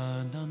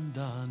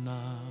Priyanandana.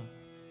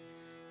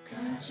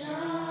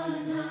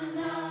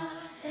 Gajanana,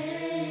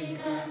 hey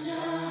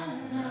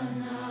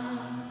Gajanana,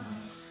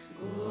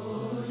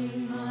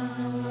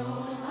 Gorimano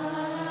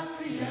Hara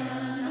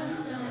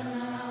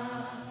Priyanandana.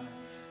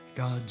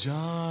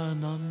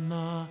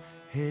 Gajanana,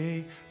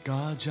 hey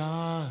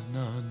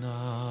Gajanana,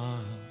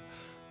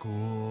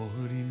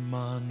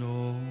 Gorimano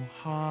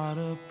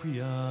Hara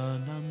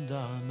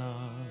Priyanandana.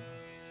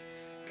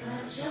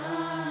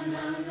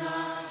 Gajanana,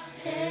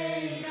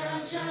 hey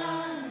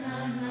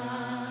Gajanana,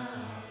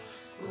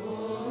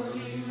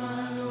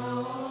 Gorimano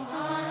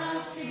Hara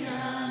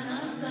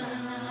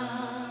Priyanandana.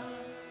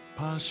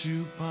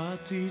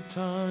 Pashupati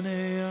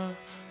Taneya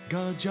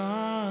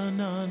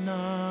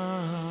Gajanana.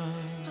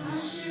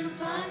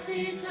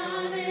 Pashupati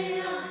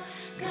Taneya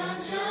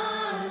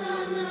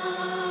Gajanana.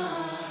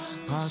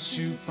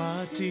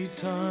 Pashupati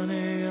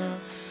Taneya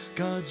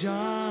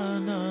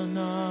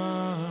Gajanana.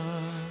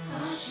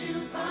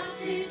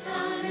 Pashupati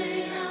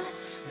Taneya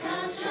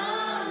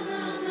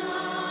Gajanana.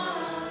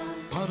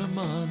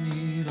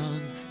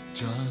 Paramaniran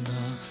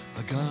Jana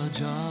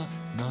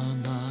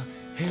Gajanana.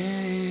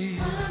 Hey.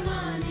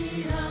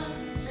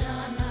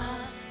 Paramaniranjana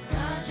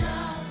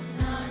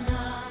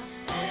Gajanana.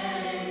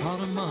 Hey.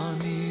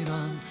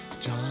 Paramaniran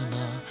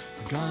Jana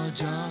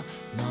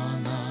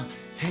Gajanana.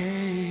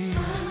 Hey.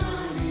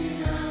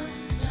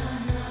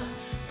 Paramaniranjana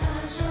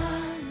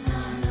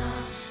Gajanana.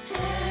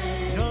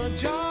 Hey.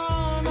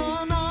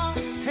 Gajanana,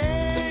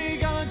 hey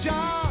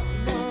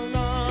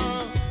Gajanana,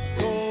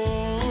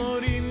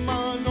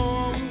 Gorimano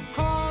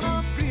Hara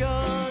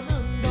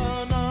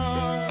Priyanandana.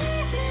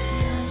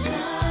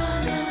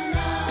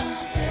 Gajanana,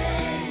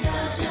 hey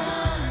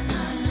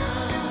Gajanana,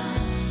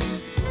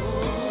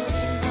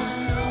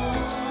 Gorimano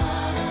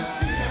Hara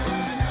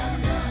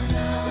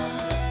Priyanandana.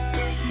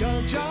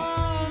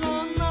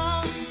 Gajanana,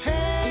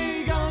 hey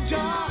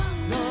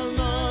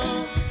Gajanana,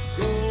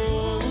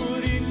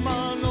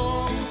 Gorimano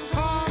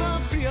Hara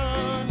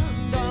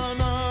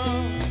Priyanandana.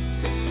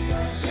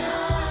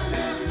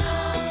 Gajanana,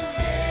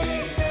 hey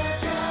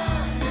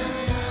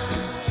Gajanana,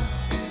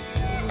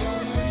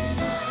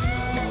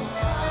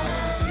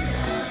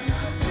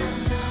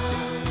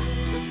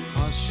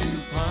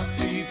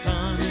 Pashupati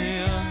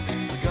Taneya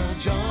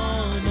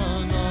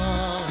Gajanana.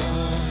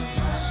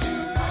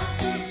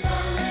 Pashupati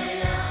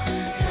Taneya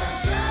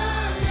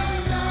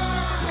Gajanana.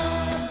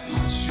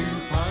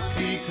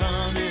 Pashupati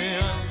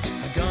Taneya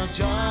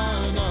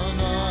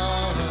Gajanana.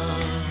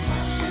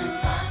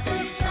 Pashupati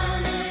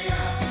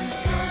Taneya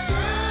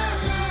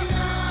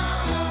Gajanana.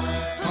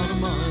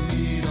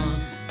 Paramaniran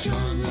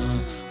Jana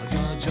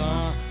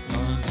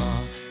Gajanana.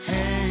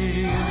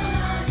 Hey.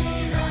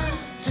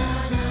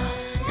 Paramaniranjana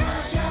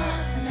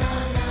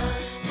Gajanana.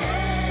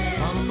 Hey.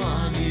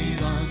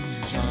 Paramaniran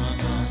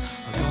Jana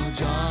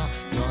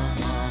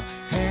Gajanana.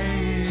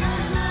 Hey.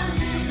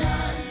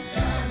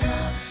 Paramaniranjana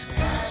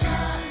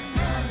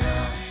Gajanana.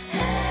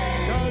 Hey.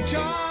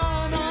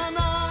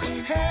 Gajanana,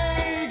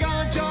 hey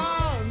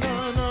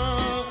Gajanana,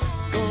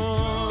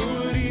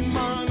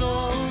 Gorimano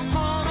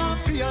Hara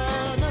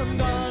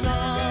Priyanandana.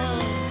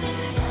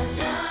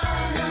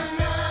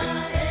 Gajanana,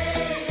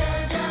 hey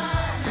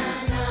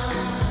Gajanana,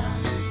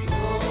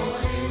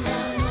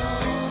 Gorimano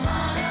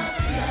Hara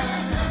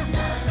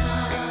Priyanandana.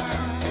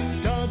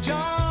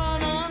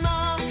 Gajanana,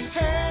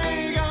 hey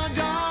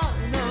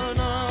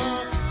Gajanana,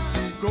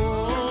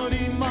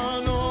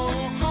 Gorimano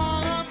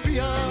Hara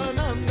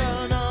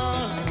Priyanandana.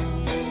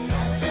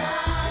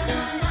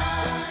 Gajanana,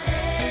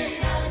 hey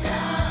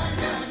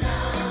Gajanana,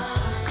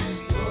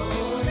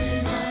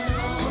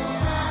 Gorimano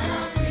Hara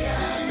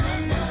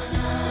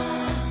Priyanandana.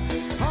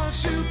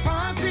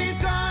 Pashupati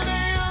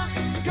Taneya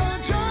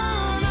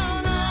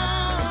Gajanana.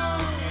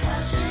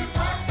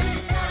 Pashupati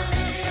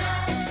Taneya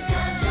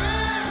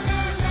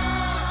Gajanana.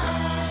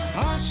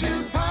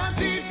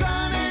 Pashupati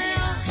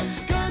Taneya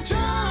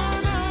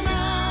Gajanana.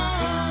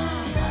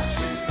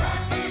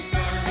 Pashupati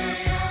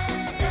Taneya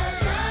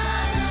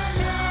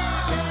Gajanana.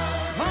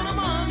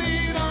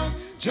 Paramaniran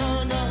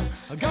Jana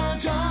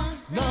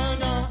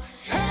Gajanana.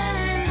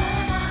 Hey.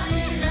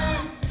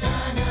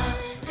 Paramaniranjana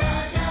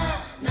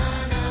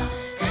Gajanana.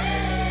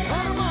 Hey.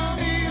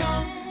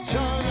 Paramaniran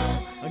Jana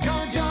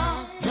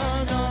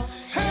Gajanana.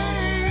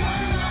 Hey.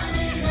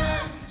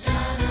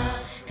 Paramaniranjana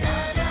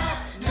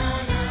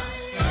Gajanana.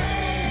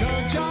 Hey.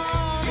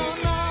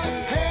 Gajanana,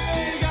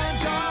 hey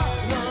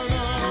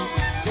Gajanana,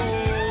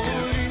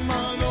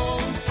 Gorimano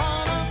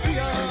Hara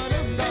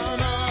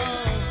Priyanandana.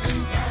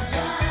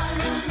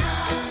 Gajanana,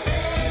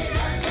 hey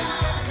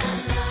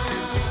Gajanana,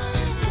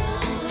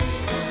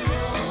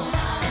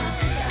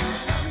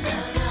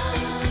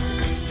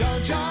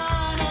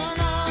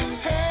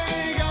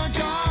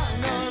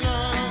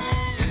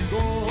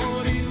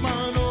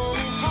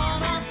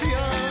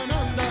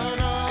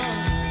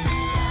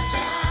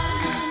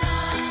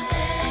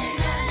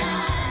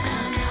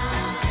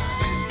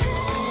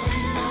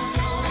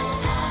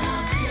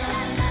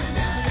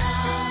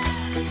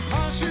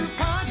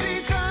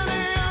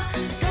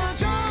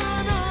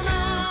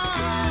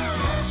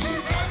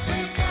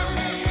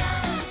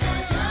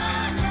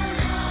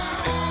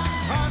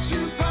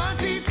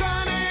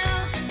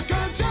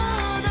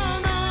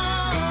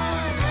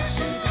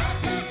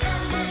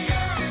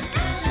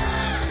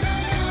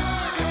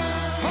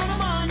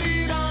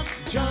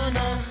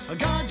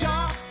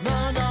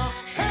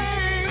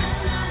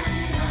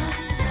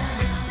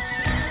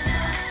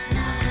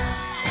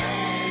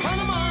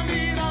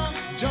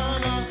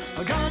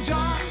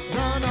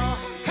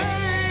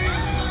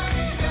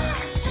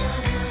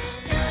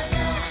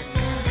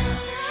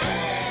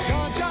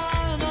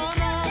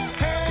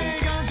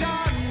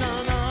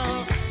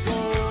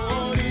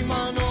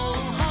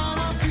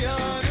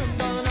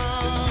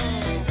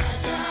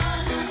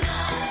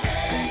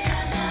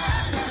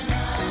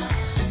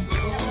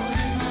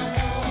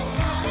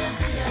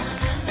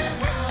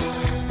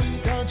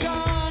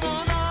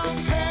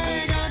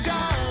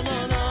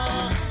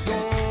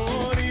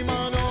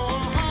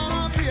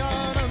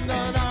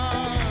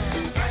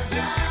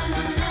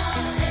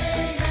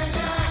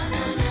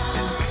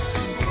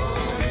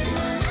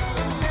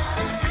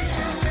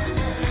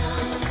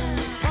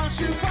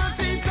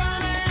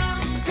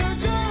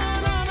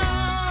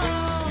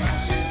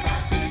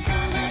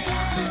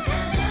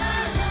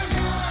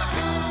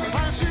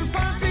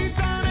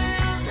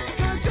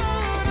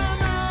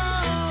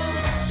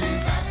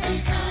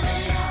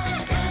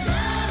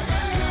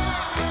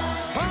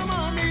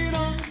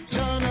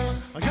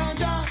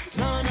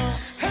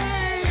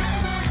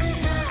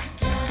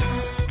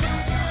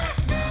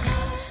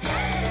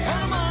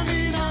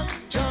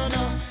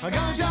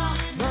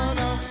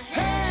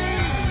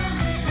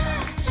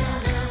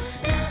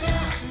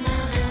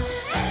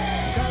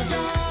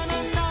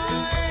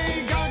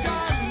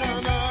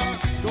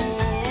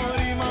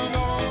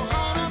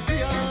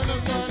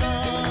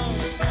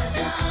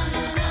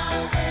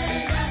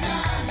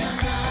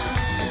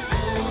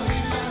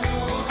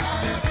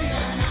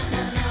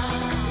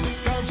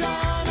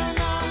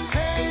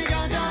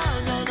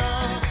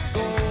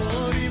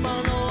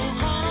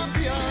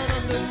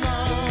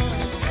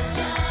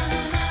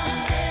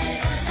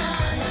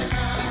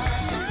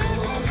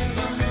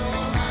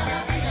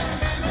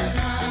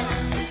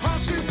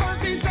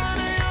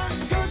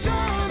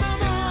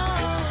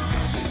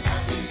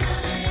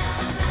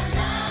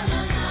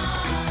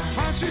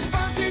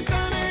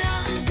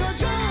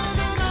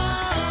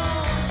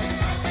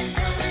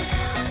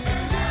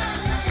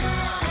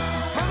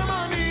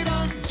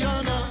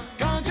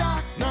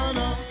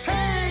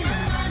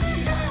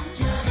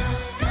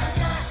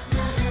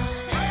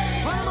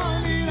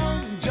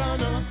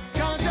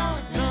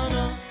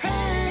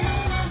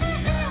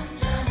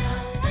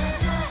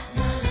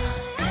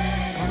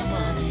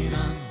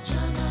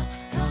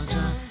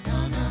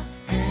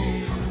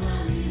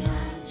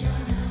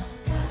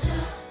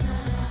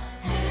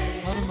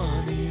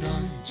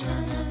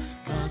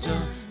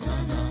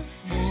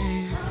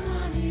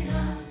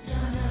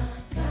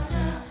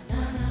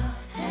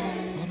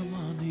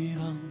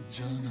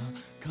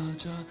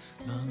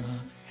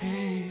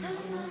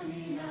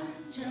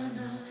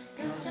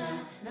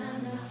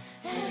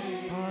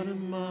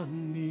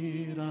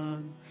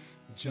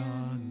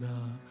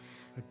 Gajana,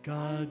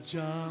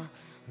 Gajanana,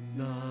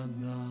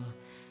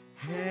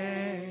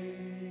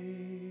 hey.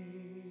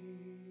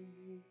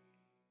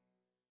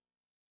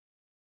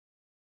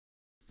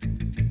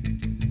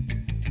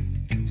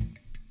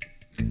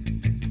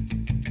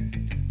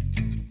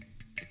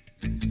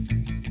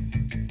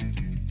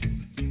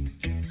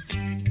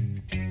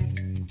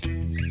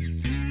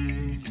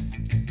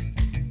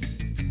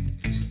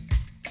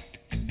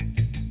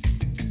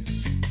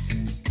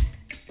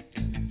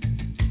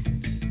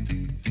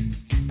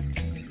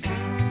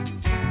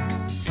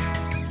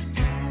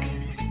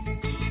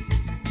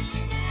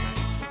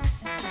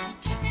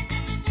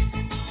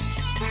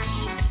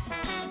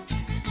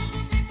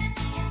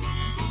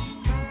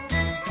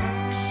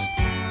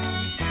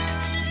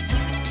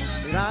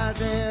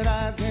 Radhe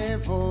Radhe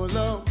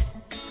बोलो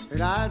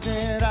राधे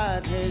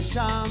राधे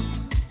श्याम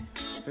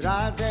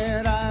राधे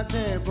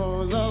राधे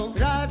बोलो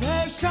राधे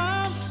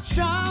श्याम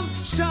श्याम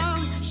श्याम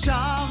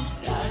श्याम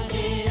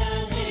राधे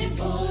राधे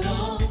बोलो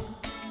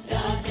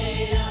राधे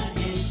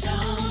राधे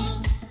श्याम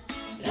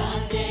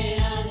राधे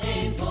राधे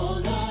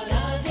बोलो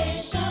राधे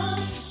श्याम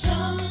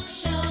श्याम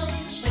श्याम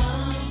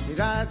श्याम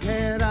राधे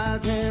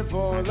राधे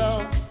बोलो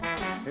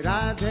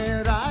राधे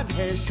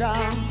राधे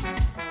श्याम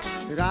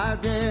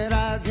राधे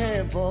राधे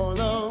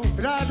बोलो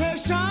राधे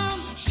श्याम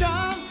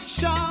श्याम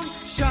श्याम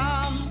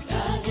श्याम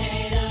राधे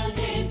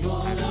राधे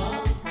बोलो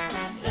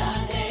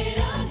राधे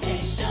राधे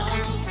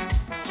श्याम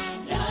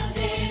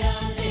राधे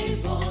राधे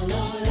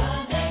बोलो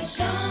राधे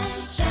श्याम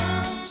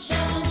श्याम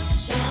श्याम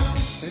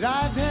श्याम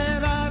राधे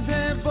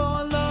राधे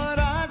बोलो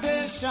राधे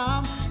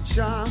श्याम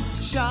श्याम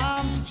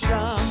श्याम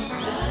श्याम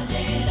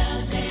राधे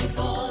राधे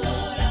बोलो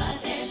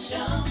राधे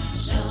श्याम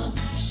श्याम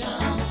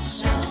श्याम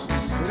श्याम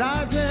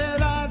राधे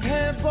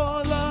राधे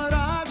बोलो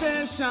राधे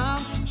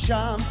श्याम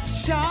श्याम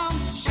श्याम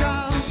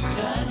श्याम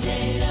राधे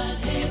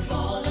राधे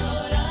बोलो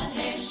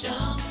राधे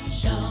श्याम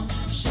श्याम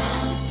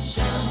श्याम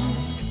श्याम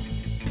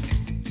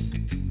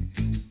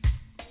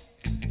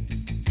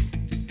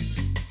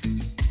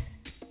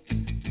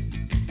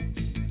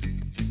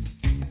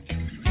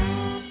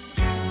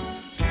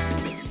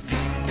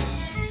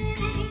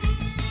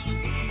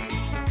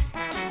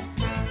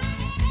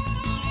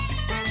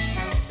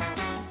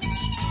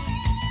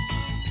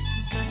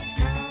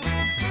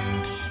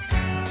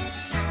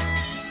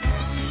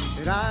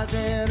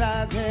राधे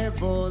राधे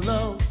बोलो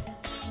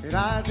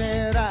राधे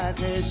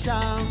राधे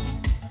श्याम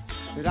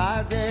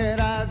राधे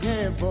राधे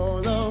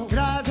बोलो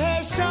राधे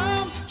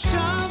श्याम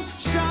श्याम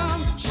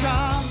श्याम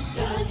श्याम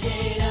राधे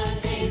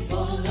राधे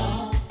बोलो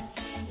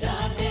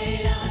राधे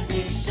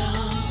राधे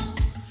श्याम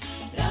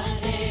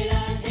राधे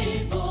राधे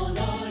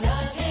बोलो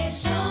राधे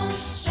श्याम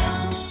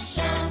श्याम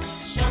श्याम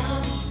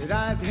श्याम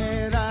राधे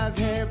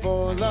राधे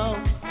बोलो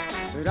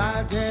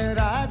राधे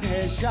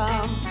राधे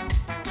श्याम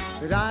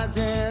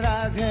राधे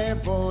राधे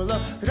बोलो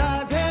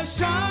राधे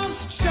श्याम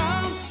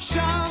श्याम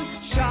श्याम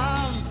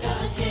श्याम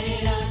राधे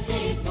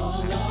राधे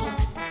बोलो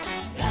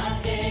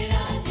राधे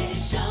राधे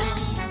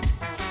श्याम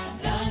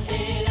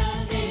राधे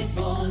राधे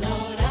बोलो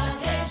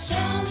राधे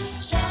श्याम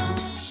श्याम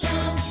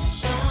श्याम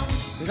श्याम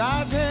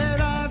राधे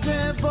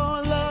राधे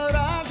बोलो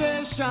राधे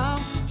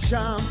श्याम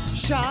श्याम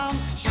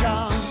श्याम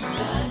श्याम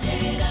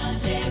राधे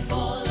राधे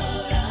बोलो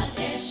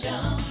राधे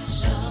श्याम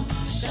श्याम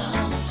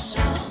श्याम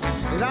श्याम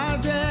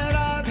राधे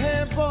राधे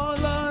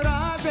बोलो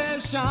राधे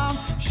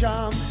श्याम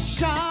श्याम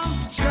श्याम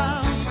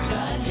श्याम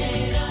राधे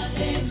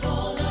राधे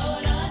बोलो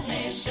राधे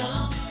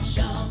श्याम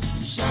श्याम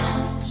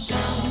श्याम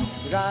श्याम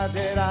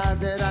राधे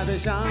राधे राधे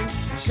श्याम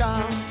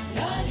श्याम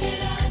राधे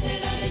राधे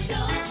राधे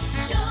श्याम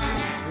श्याम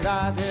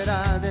राधे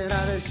राधे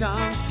राधे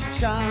श्याम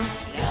श्याम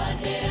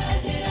राधे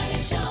राधे राधे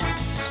श्याम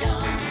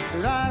श्याम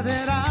राधे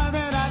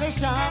राधे राधे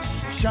श्याम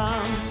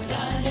श्याम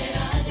राधे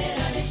राधे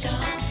राधे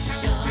श्याम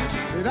श्याम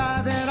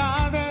राधे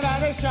राधे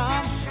राधे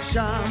श्याम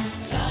श्याम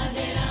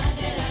राधे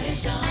राधे राधे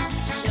श्याम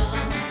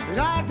श्याम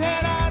राधे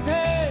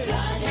राधे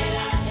राधे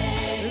राधे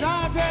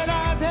राधे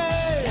राधे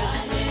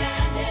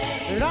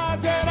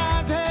राधे राधे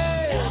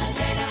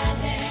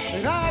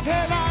राधे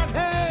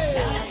राधे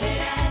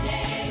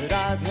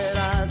राधे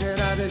राधे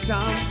राधे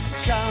श्याम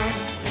श्याम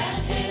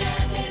राधे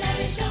राधे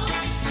राधे श्याम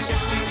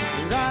श्याम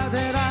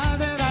राधे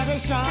राधे राधे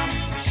श्याम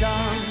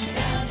श्याम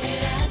राधे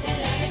राधे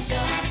राधे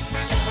श्याम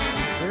श्याम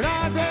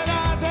राधे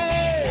राधे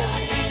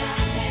राधे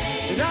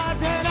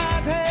राधे राधे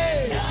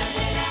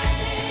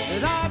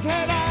राधे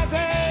राधे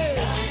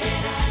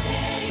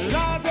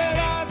राधे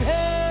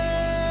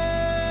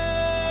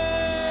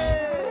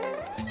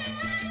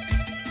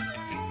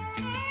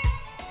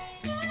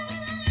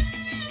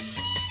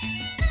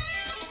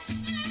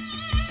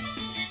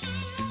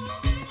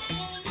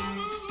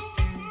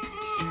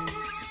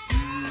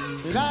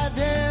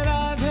राधे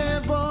राधे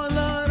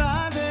बोलो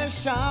राधे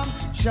श्याम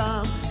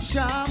श्याम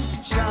श्याम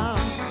श्याम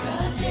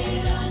राधे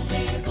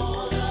राधे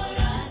बोलो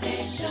राधे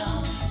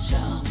श्याम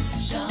श्याम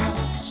श्याम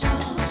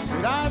श्याम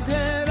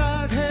राधे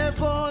राधे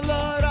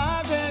बोलो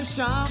राधे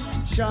श्याम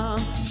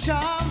श्याम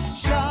श्याम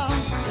श्याम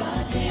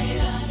राधे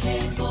राधे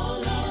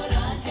बोलो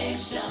राधे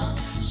श्याम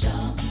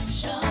श्याम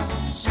श्याम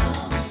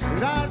श्याम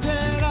राधे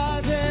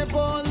राधे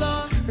बोलो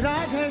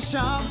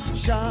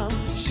sham,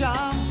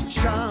 sham,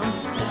 sham.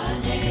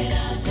 Radhe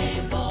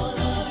Radhe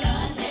bolo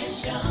Radhe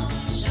Sham,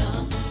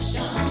 Sham,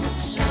 Sham,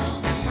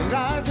 Sham.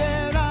 Radhe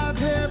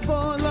Radhe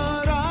bolo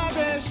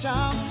Radhe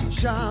sham,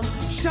 sham,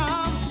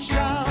 sham,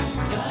 sham.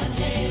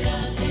 Radhe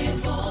Radhe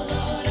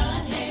bolo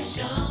Radhe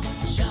Sham,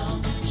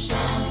 Sham,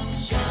 Sham,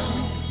 Sham.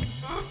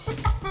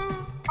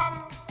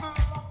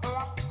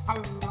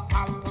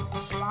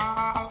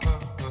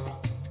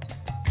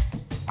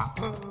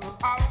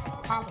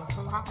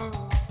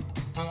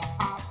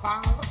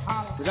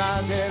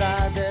 Radhe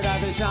Radhe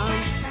Radhe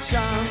sham,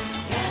 sham.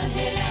 Radhe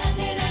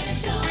Radhe Radhe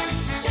Sham,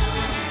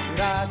 Sham.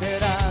 Radhe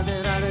Radhe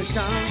Radhe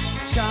sham,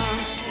 sham.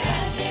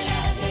 Radhe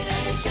Radhe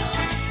Radhe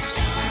Sham,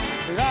 Sham.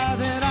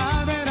 Radhe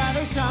Radhe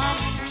Radhe sham,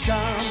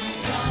 sham.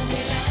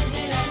 Radhe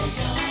Radhe Radhe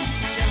Sham,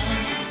 Sham.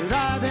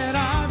 Radhe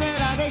Radhe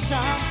Radhe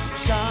sham,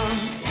 sham.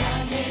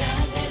 Radhe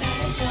Radhe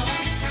Radhe Sham,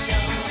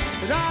 Sham.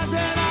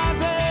 Radhe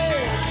Radhe.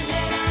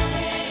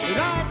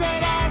 Radhe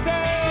Radhe.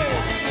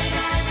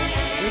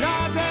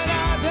 Radhe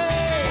Radhe.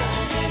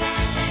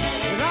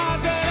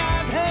 Radhe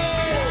Radhe.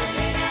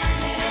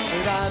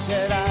 Radhe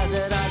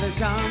Radhe Radhe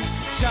sham,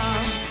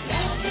 sham.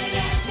 Radhe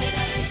Radhe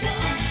Radhe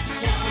Sham,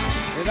 Sham.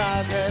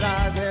 Radhe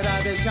Radhe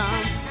Radhe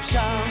sham,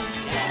 sham.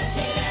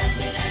 Radhe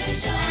Radhe Radhe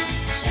Sham,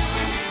 Sham.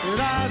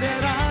 Radhe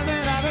Radhe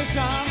Radhe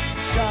sham,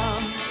 sham.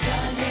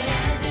 Radhe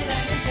Radhe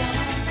Radhe Sham,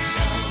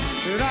 Sham.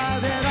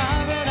 Radhe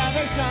Radhe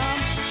Radhe sham,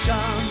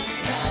 sham.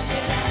 Radhe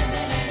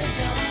Radhe Radhe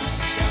Sham,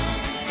 Sham.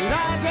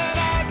 Radhe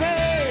Radhe.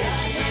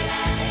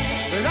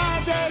 Radhe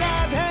Radhe. Radhe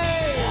Radhe.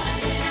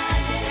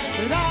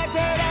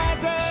 Radhe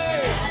Radhe.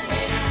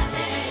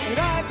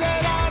 Radhe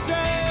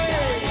Radhe.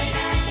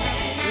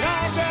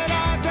 Radhe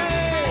Radhe.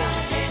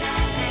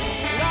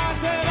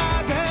 Radhe Radhe. Radhe Radhe.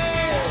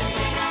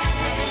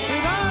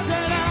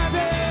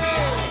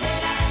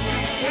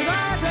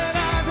 Radhe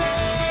Radhe.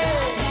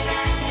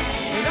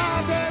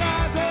 Radhe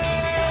Radhe.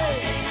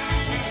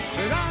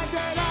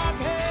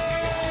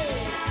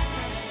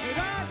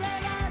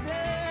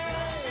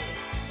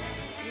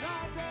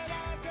 Radhe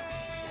Radhe.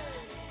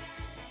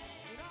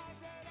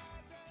 Radhe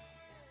Radhe.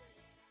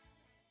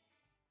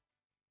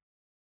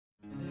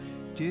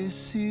 Jai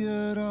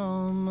Siya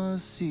Rama,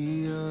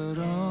 Siya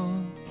Ram.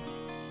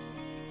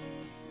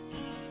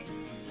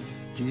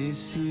 Jai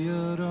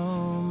Siya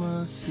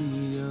Rama,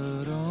 Siya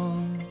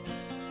Ram.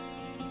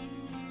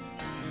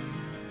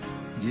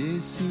 Jai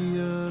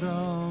Siya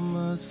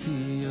Rama,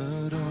 Siya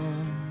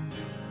Ram.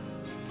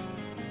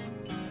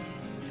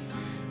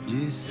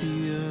 Jai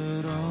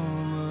Siya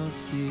Rama,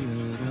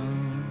 Siya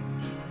Ram.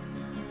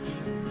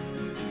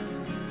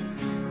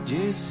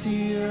 Jai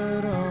Siya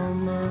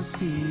Rama,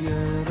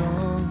 Siya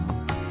Ram.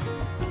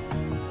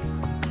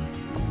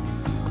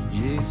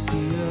 Jai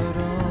Siya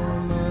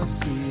Rama,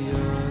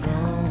 Siya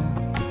Ram.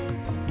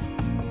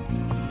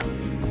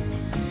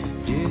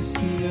 Jai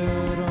Siya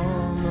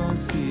Rama,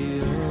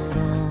 Siya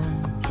Ram.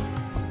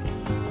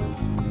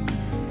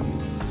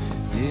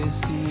 Jai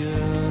Siya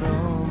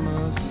Rama,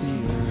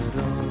 Siya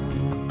Ram.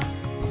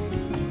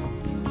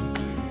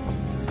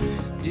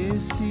 Jai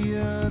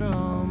Siya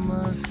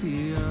Rama,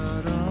 Siya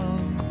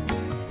Ram.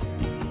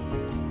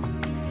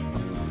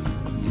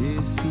 Jai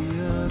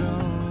Siya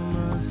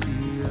Rama,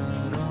 Siya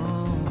Ram.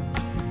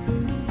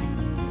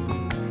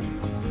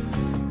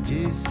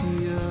 Jai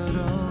Siya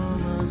Rama,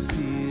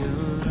 Siya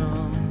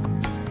Ram.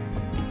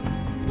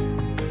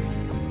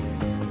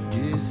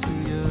 Jai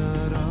Siya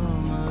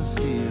Rama,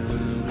 Siya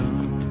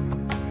Ram.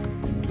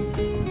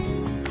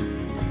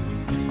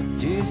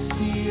 Jai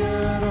Siya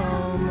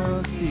Rama,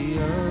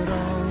 Siya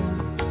Ram.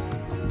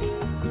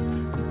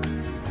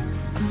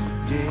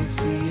 Jai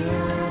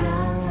Siya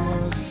Rama,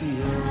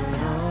 Siya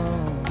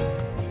Ram.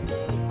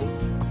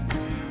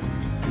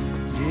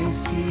 Jai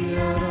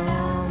Siya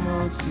Rama,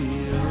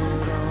 Siya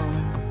Ram.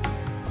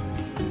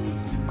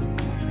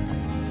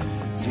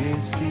 Jai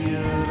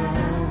Siya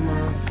Rama,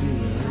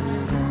 Siya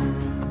Ram.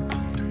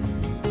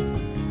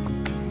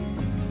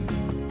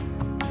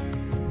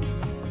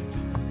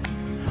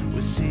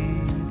 We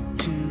sing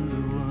to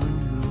the one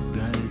who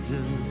guides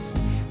us,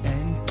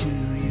 and to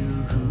you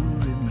who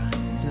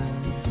reminds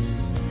us.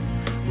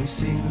 We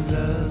sing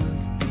love,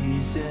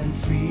 peace, and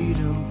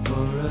freedom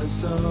for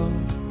us all.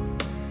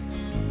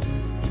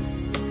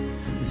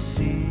 We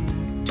sing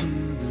to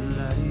the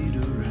light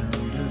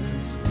around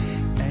us,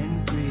 and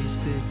grace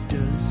that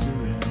does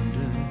surround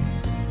us.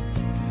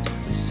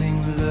 We sing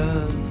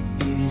love,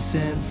 peace,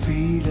 and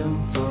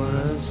freedom for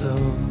us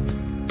all.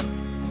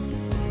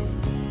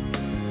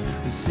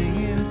 We're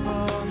singing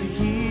for the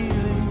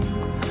healing,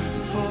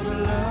 for the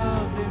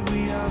love that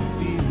we are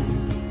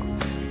feeling.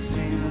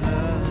 Sing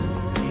love,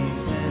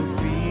 peace, and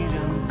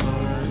freedom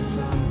for us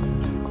all.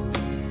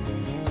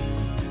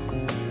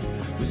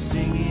 We're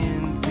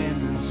singing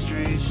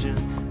demonstration,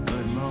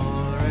 but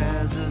more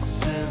as a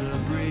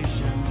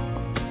celebration.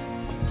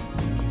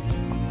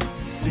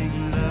 Sing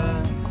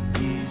love,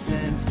 peace,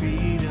 and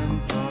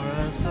freedom for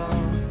us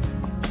all.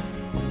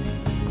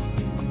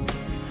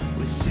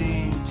 We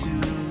sing to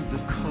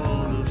the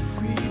call of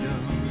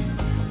freedom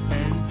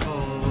and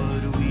for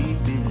what we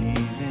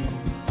believe in.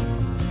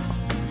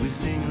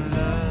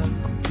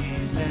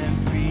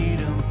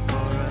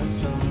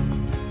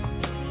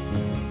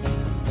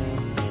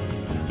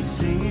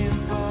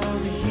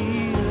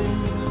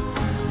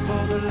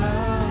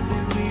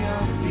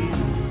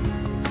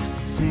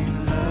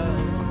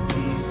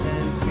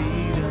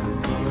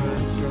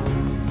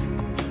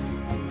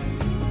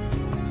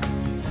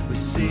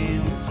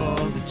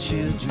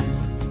 children,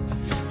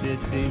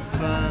 that they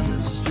find the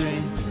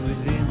strength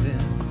within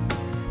them.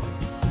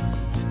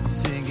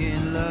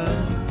 Singing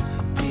love,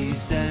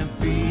 peace and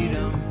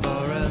freedom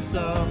for us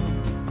all.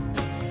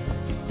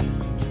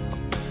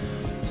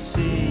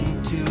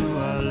 Sing to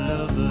our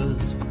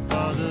lovers,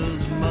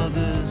 fathers,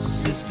 mothers,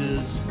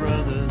 sisters,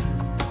 brothers.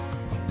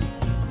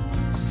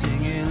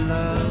 Singing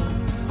love,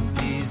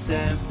 peace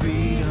and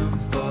freedom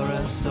for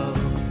us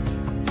all.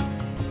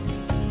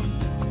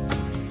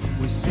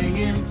 We're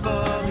singing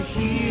for the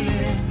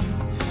healing,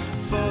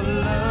 for the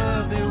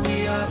love that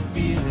we are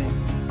feeling.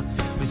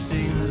 We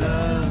sing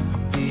love,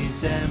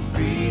 peace and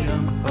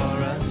freedom for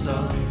us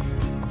all.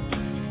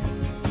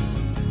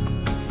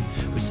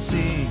 We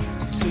sing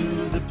to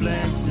the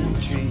plants and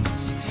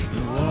trees,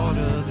 the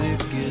water that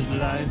gives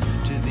life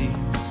to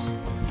these.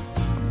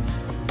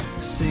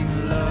 Sing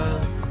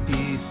love,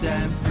 peace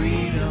and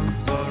freedom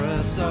for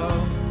us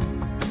all.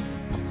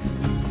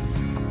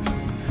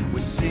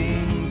 We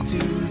sing to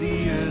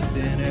the earth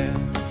and air,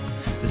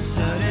 the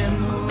sun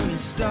and moon and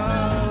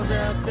stars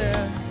out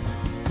there.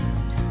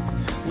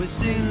 We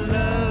sing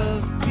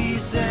love,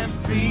 peace and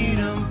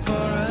freedom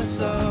for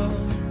us all.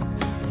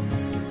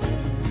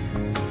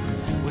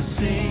 We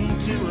sing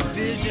to a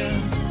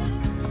vision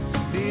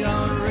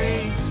beyond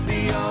race,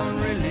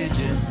 beyond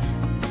religion.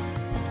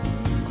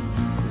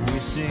 We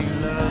sing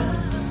love,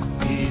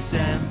 peace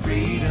and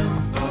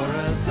freedom for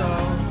us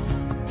all.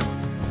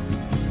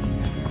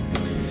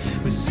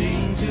 We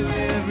sing to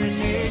every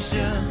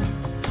nation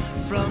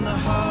from the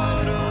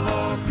heart of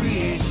all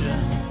creation.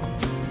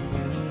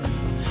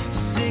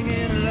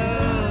 Singing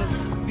love,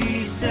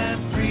 peace and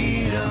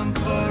freedom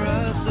for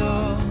us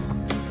all.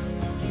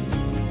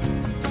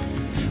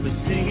 We're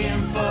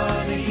singing for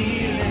the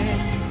healing,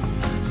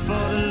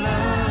 for the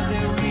love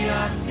that we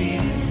are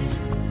feeling.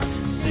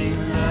 Sing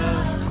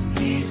love,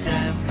 peace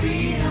and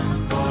freedom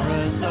for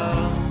us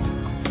all.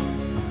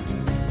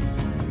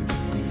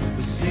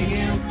 We're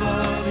singing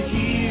for the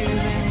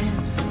healing,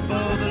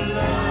 for the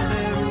love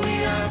that we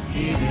are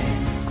feeling.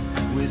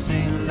 We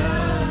sing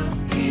love,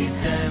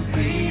 peace and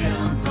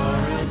freedom for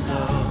us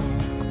all.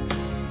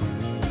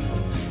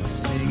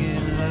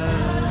 Singing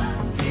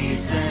love,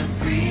 peace and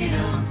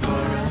freedom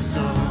for us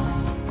all.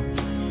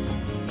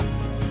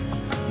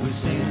 We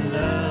sing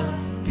love,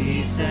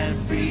 peace and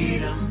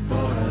freedom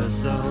for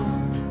us all.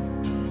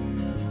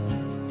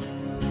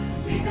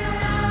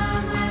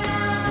 Sitaram,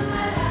 Ram,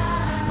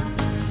 Ram,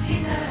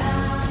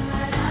 Sitaram,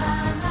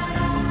 Ram,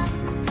 Ram,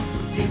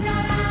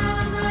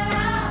 Sitaram,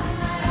 Ram,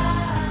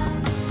 Ram,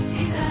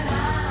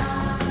 Sitaram,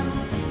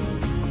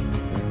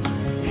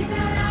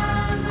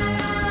 Sitaram,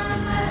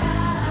 Ram,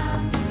 Ram,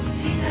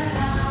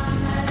 Sitaram,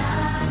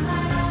 Ram,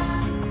 Ram,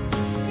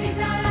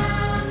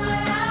 Sitaram,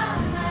 Ram,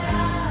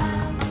 Ram,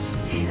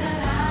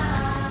 Sitaram,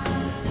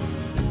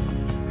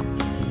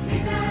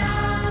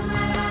 Sitaram,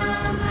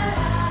 Ram,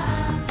 Ram,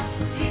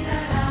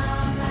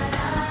 Sitaram,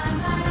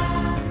 Ram,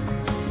 Ram,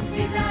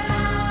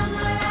 Sitaram,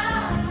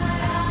 Ram,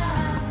 Ram,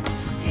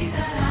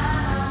 Sitaram,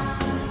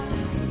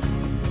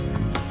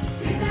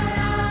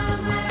 Sitaram,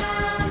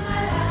 Ram,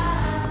 Ram,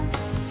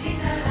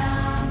 Sitaram,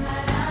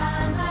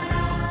 Ram,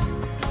 Ram,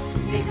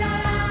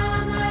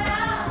 Sitaram,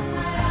 Ram,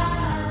 Ram,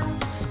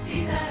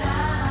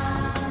 Sitaram,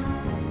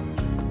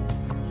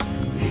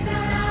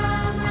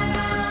 Sitaram,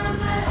 Ram,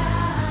 Ram,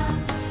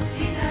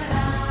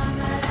 Sitaram,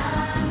 Ram,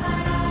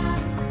 Ram,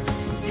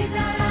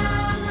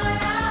 Sitaram,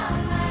 Ram,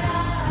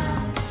 Ram,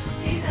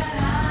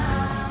 Sitaram,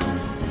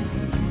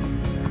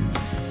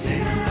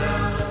 Sing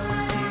love,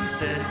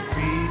 peace and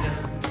freedom.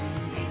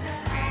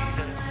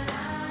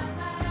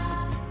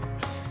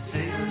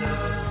 Sing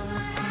love,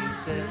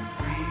 peace and freedom.